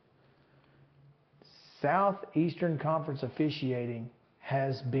 Southeastern Conference officiating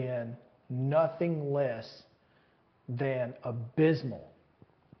has been nothing less than abysmal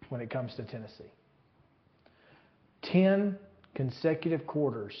when it comes to Tennessee. 10 consecutive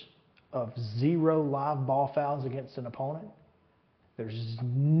quarters of 0 live ball fouls against an opponent. There's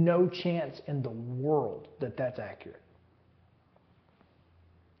no chance in the world that that's accurate.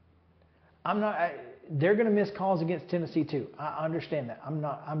 They're going to miss calls against Tennessee too. I understand that.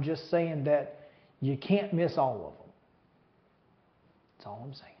 I'm just saying that you can't miss all of them. That's all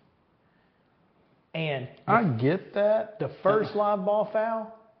I'm saying. And I get that. The first live ball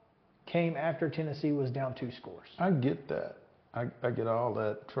foul came after Tennessee was down 2 scores. I get that. I get all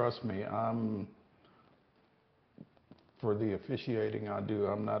that. Trust me, for the officiating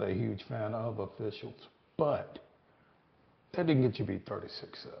I'm not a huge fan of officials. But that didn't get you beat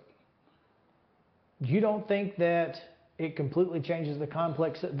 36-7. You don't think that it completely changes the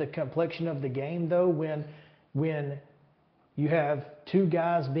complexion of the game, though, when you have 2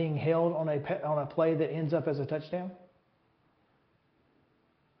 guys being held on a play that ends up as a touchdown?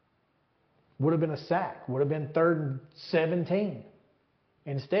 Would have been a sack. Would have been 3rd and 17.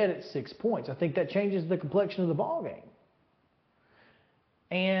 Instead, it's 6 points. I think that changes the complexion of the ball game.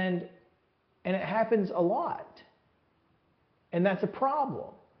 And it happens a lot. And that's a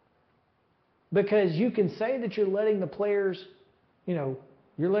problem. Because you can say that you're letting the players,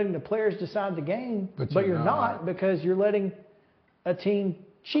 decide the game, but you're not, because you're letting a team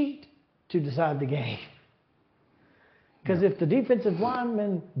cheat to decide the game. Because if the defensive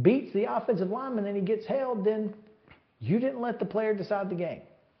lineman beats the offensive lineman and he gets held, then you didn't let the player decide the game.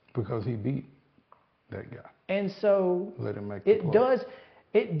 Because he beat that guy. And so let him make the play.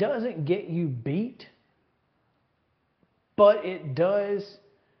 It doesn't get you beat, but it does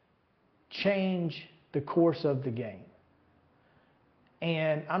change the course of the game.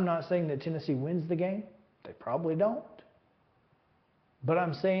 And I'm not saying that Tennessee wins the game. They probably don't. But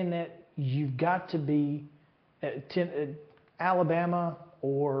I'm saying that you've got to be Alabama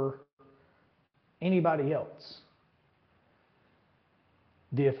or anybody else.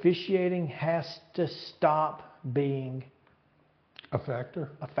 The officiating has to stop being a factor.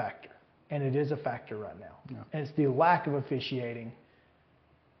 And it is a factor right now. Yeah. And it's the lack of officiating.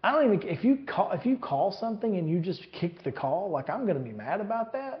 I don't even, if you call something and you just kick the call, like, I'm going to be mad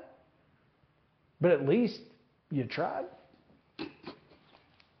about that. But at least you tried.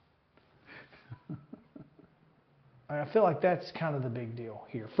 I feel like that's kind of the big deal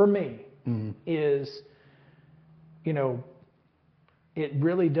here for me. Is, it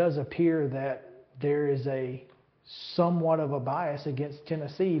really does appear that there is a somewhat of a bias against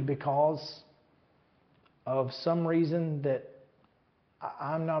Tennessee because of some reason that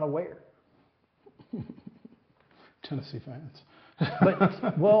I'm not aware. Tennessee fans. But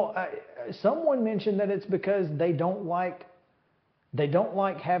someone mentioned that it's because they don't like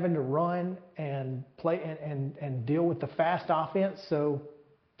having to run and play and deal with the fast offense, so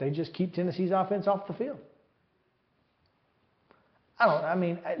they just keep Tennessee's offense off the field.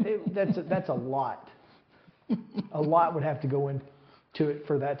 That's a lot. A lot would have to go into it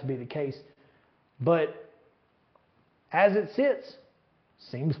for that to be the case. But as it sits,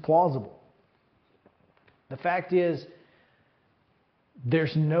 seems plausible. The fact is,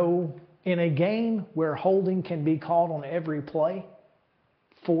 There's no, in a game where holding can be called on every play,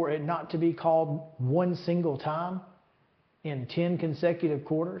 for it not to be called one single time in 10 consecutive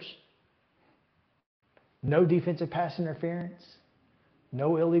quarters, no defensive pass interference,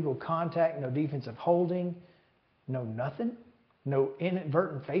 no illegal contact, no defensive holding, no nothing, no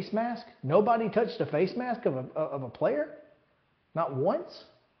inadvertent face mask. Nobody touched a face mask of a player, not once.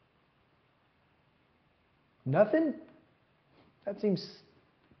 Nothing. That seems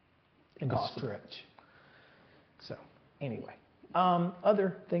impossible. A stretch. So, anyway,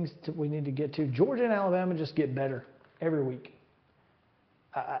 other things we need to get to. Georgia and Alabama just get better every week.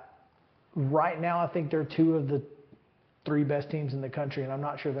 Right now, I think they're two of the three best teams in the country, and I'm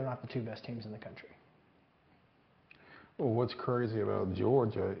not sure they're not the two best teams in the country. Well, what's crazy about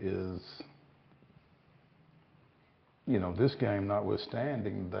Georgia is, this game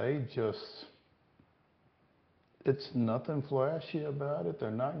notwithstanding, it's nothing flashy about it. They're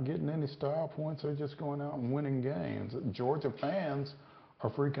not getting any style points. They're just going out and winning games. Georgia fans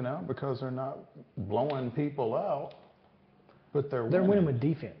are freaking out because they're not blowing people out, but they're winning with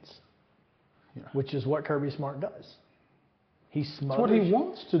defense, which is what Kirby Smart does. He smothers. That's what he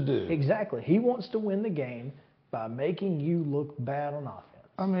wants to do. Exactly. He wants to win the game by making you look bad on offense.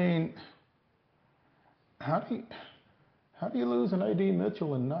 I mean, how do you lose an A.D.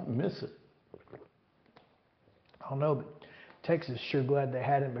 Mitchell and not miss it? I don't know, but Texas sure glad they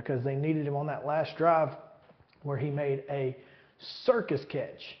had him because they needed him on that last drive where he made a circus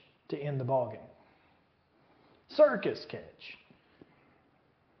catch to end the ballgame. Circus catch.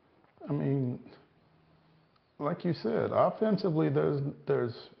 I mean, like you said, offensively, they're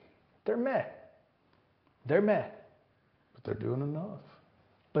meh. They're meh. But they're doing enough.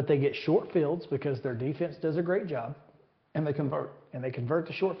 But they get short fields because their defense does a great job. And they convert. And they convert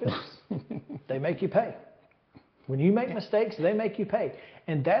to short fields. They make you pay. When you make mistakes, they make you pay.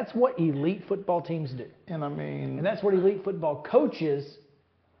 And that's what elite football teams do. And that's what elite football coaches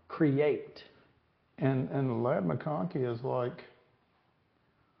create. And Ladd McConkey is like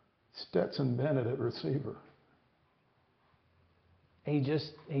Stetson Bennett at receiver. He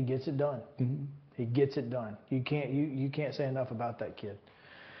gets it done. Mm-hmm. He gets it done. You can't say enough about that kid.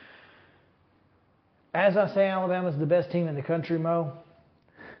 As I say, Alabama's the best team in the country, Mo.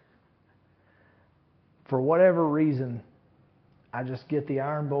 For whatever reason, I just get the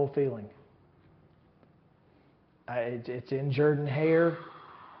Iron Bowl feeling. It's in Jordan-Hare,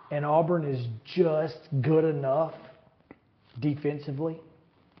 and Auburn is just good enough defensively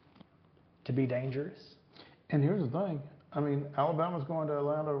to be dangerous. And here's the thing. I mean, Alabama's going to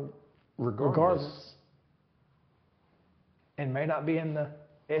Atlanta regardless. And may not be in the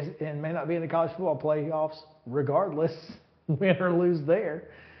college football playoffs regardless, win or lose there.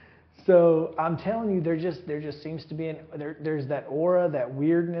 So I'm telling you, there just seems to be there's that aura, that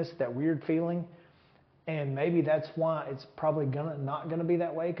weirdness, that weird feeling, and maybe that's why it's probably not gonna be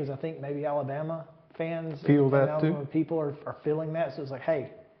that way, because I think maybe Alabama fans feel that Alabama too. People are feeling that. So it's like,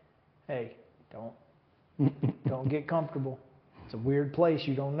 hey, don't get comfortable. It's a weird place.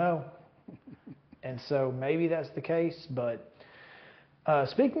 You don't know. And so maybe that's the case. But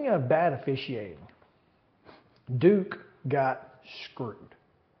speaking of bad officiating, Duke got screwed.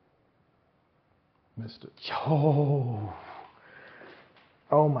 Missed it. Oh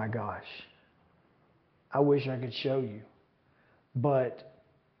my gosh. I wish I could show you. But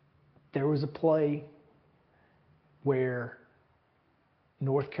there was a play where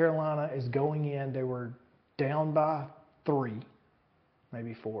North Carolina is going in. They were down by 3,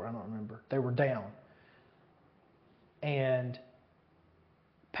 maybe 4, I don't remember. They were down. And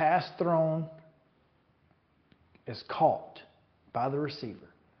pass thrown is caught by the receiver.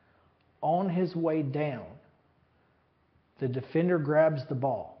 On his way down, the defender grabs the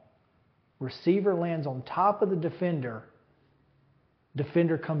ball. Receiver lands on top of the defender.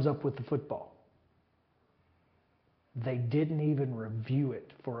 Defender comes up with the football. They didn't even review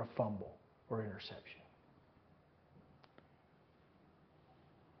it for a fumble or interception.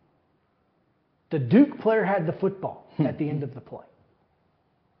 The Duke player had the football at the end of the play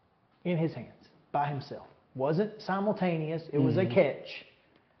in his hands by himself. Wasn't simultaneous. It was a catch.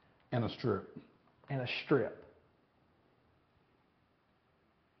 And a strip.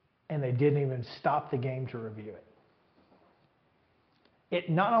 And they didn't even stop the game to review it. It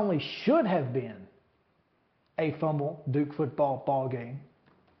not only should have been a fumble Duke football ball game,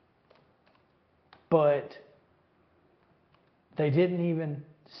 but they didn't even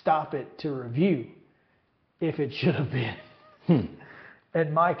stop it to review if it should have been.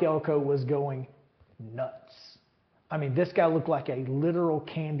 And Mike Elko was going nuts. I mean, this guy looked like a literal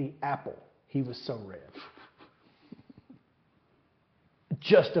candy apple. He was so red.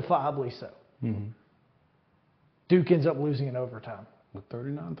 justifiably so. Mm-hmm. Duke ends up losing in overtime. With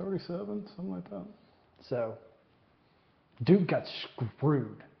 39-37, something like that. So Duke got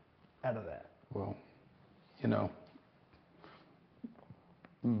screwed out of that. Well, you know,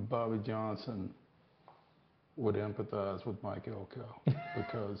 Bobby Johnson would empathize with Mike Elko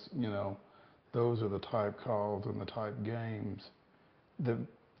because, you know, those are the type calls and the type games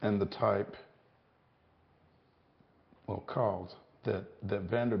and the type, calls that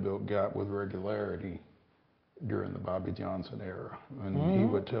Vanderbilt got with regularity during the Bobby Johnson era. And he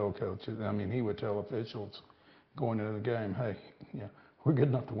would tell coaches, he would tell officials going into the game, hey, we're good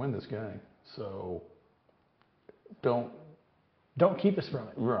enough to win this game. So don't keep us from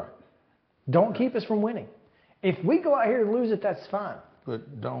it. Right. Don't keep us from winning. If we go out here and lose it, that's fine.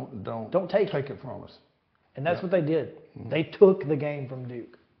 But don't take it from us. And that's what they did. They took the game from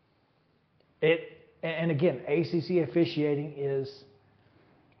Duke. And again, ACC officiating is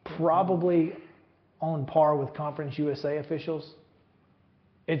probably on par with Conference USA officials.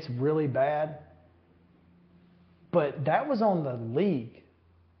 It's really bad. But that was on the league.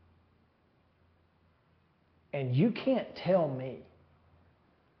 And you can't tell me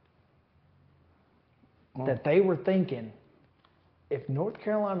that they were thinking, if North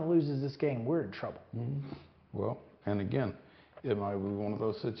Carolina loses this game, we're in trouble. Mm-hmm. Well, and again, it might be one of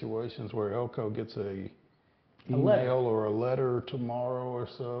those situations where Elko gets a email or a letter tomorrow or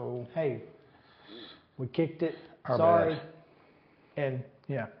so. Hey, we kicked it. Our Sorry. bad. And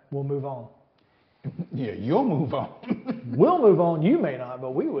we'll move on. Yeah, you'll move on. We'll move on. You may not,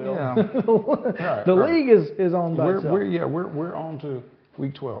 but we will. Yeah. The league is on by itself. We're on to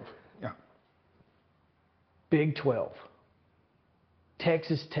week 12. Yeah. Big 12.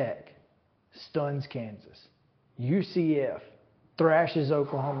 Texas Tech stuns Kansas. UCF thrashes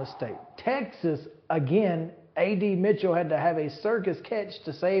Oklahoma State. Texas, again, A.D. Mitchell had to have a circus catch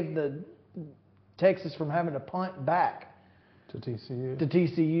to save the Texas from having to punt back to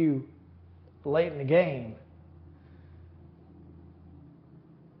TCU. Late in the game.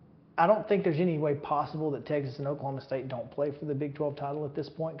 I don't think there's any way possible that Texas and Oklahoma State don't play for the Big 12 title at this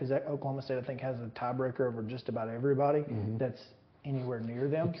point, because Oklahoma State, I think, has a tiebreaker over just about everybody that's anywhere near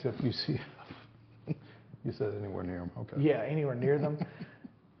them. Except UCF. You said anywhere near them. Okay. Yeah, anywhere near them.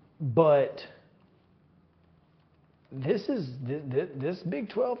 But this Big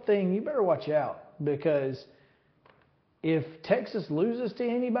 12 thing, you better watch out, because if Texas loses to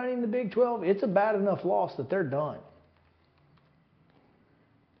anybody in the Big 12, it's a bad enough loss that they're done.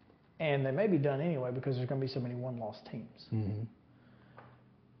 And they may be done anyway because there's going to be so many one-loss teams. Mm-hmm.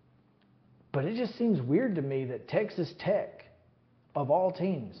 But it just seems weird to me that Texas Tech, of all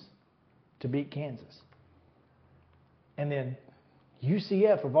teams, to beat Kansas. And then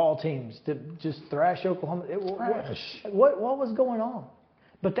UCF, of all teams, to just thrash Oklahoma. What was going on?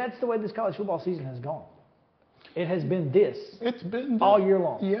 But that's the way this college football season has gone. It has been this. It's been all year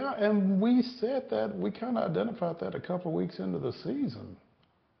long. Yeah, and we said that. We kind of identified that a couple of weeks into the season.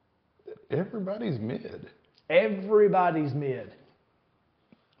 Everybody's mid. Everybody's mid.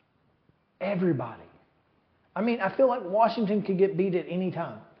 Everybody. I mean, I feel like Washington could get beat at any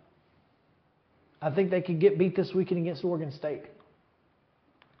time. I think they could get beat this weekend against Oregon State.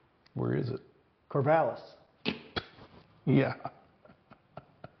 Where is it? Corvallis. Yeah.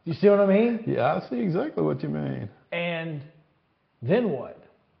 You see what I mean? Yeah, I see exactly what you mean. And then what?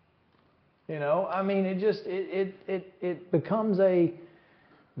 You know, I mean, it becomes a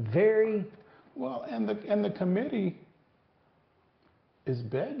very well, and the committee is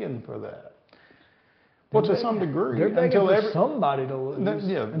begging for that. Well, to some degree, they're begging for somebody to lose.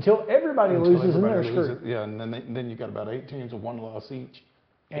 Until everybody loses, and they're screwed. Yeah, and then you got about 8 teams with 1 loss each.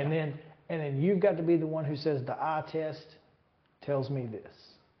 And then you've got to be the one who says the eye test tells me this.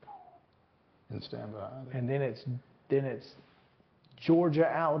 And stand behind it. And then it's Georgia,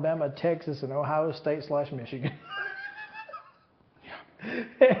 Alabama, Texas, and Ohio State / Michigan.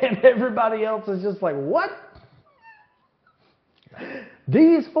 And everybody else is just like, what?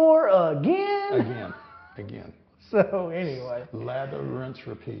 These 4 again? Again. So anyway. Lather, rinse,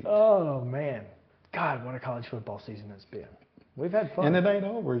 repeat. Oh, man. God, what a college football season it's been. We've had fun. And it ain't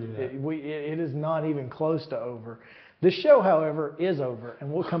over yet. It is not even close to over. The show, however, is over,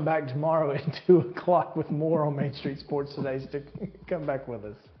 and we'll come back tomorrow at 2 o'clock with more on Main Street Sports Today. So come back with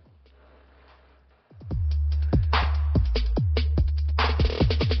us.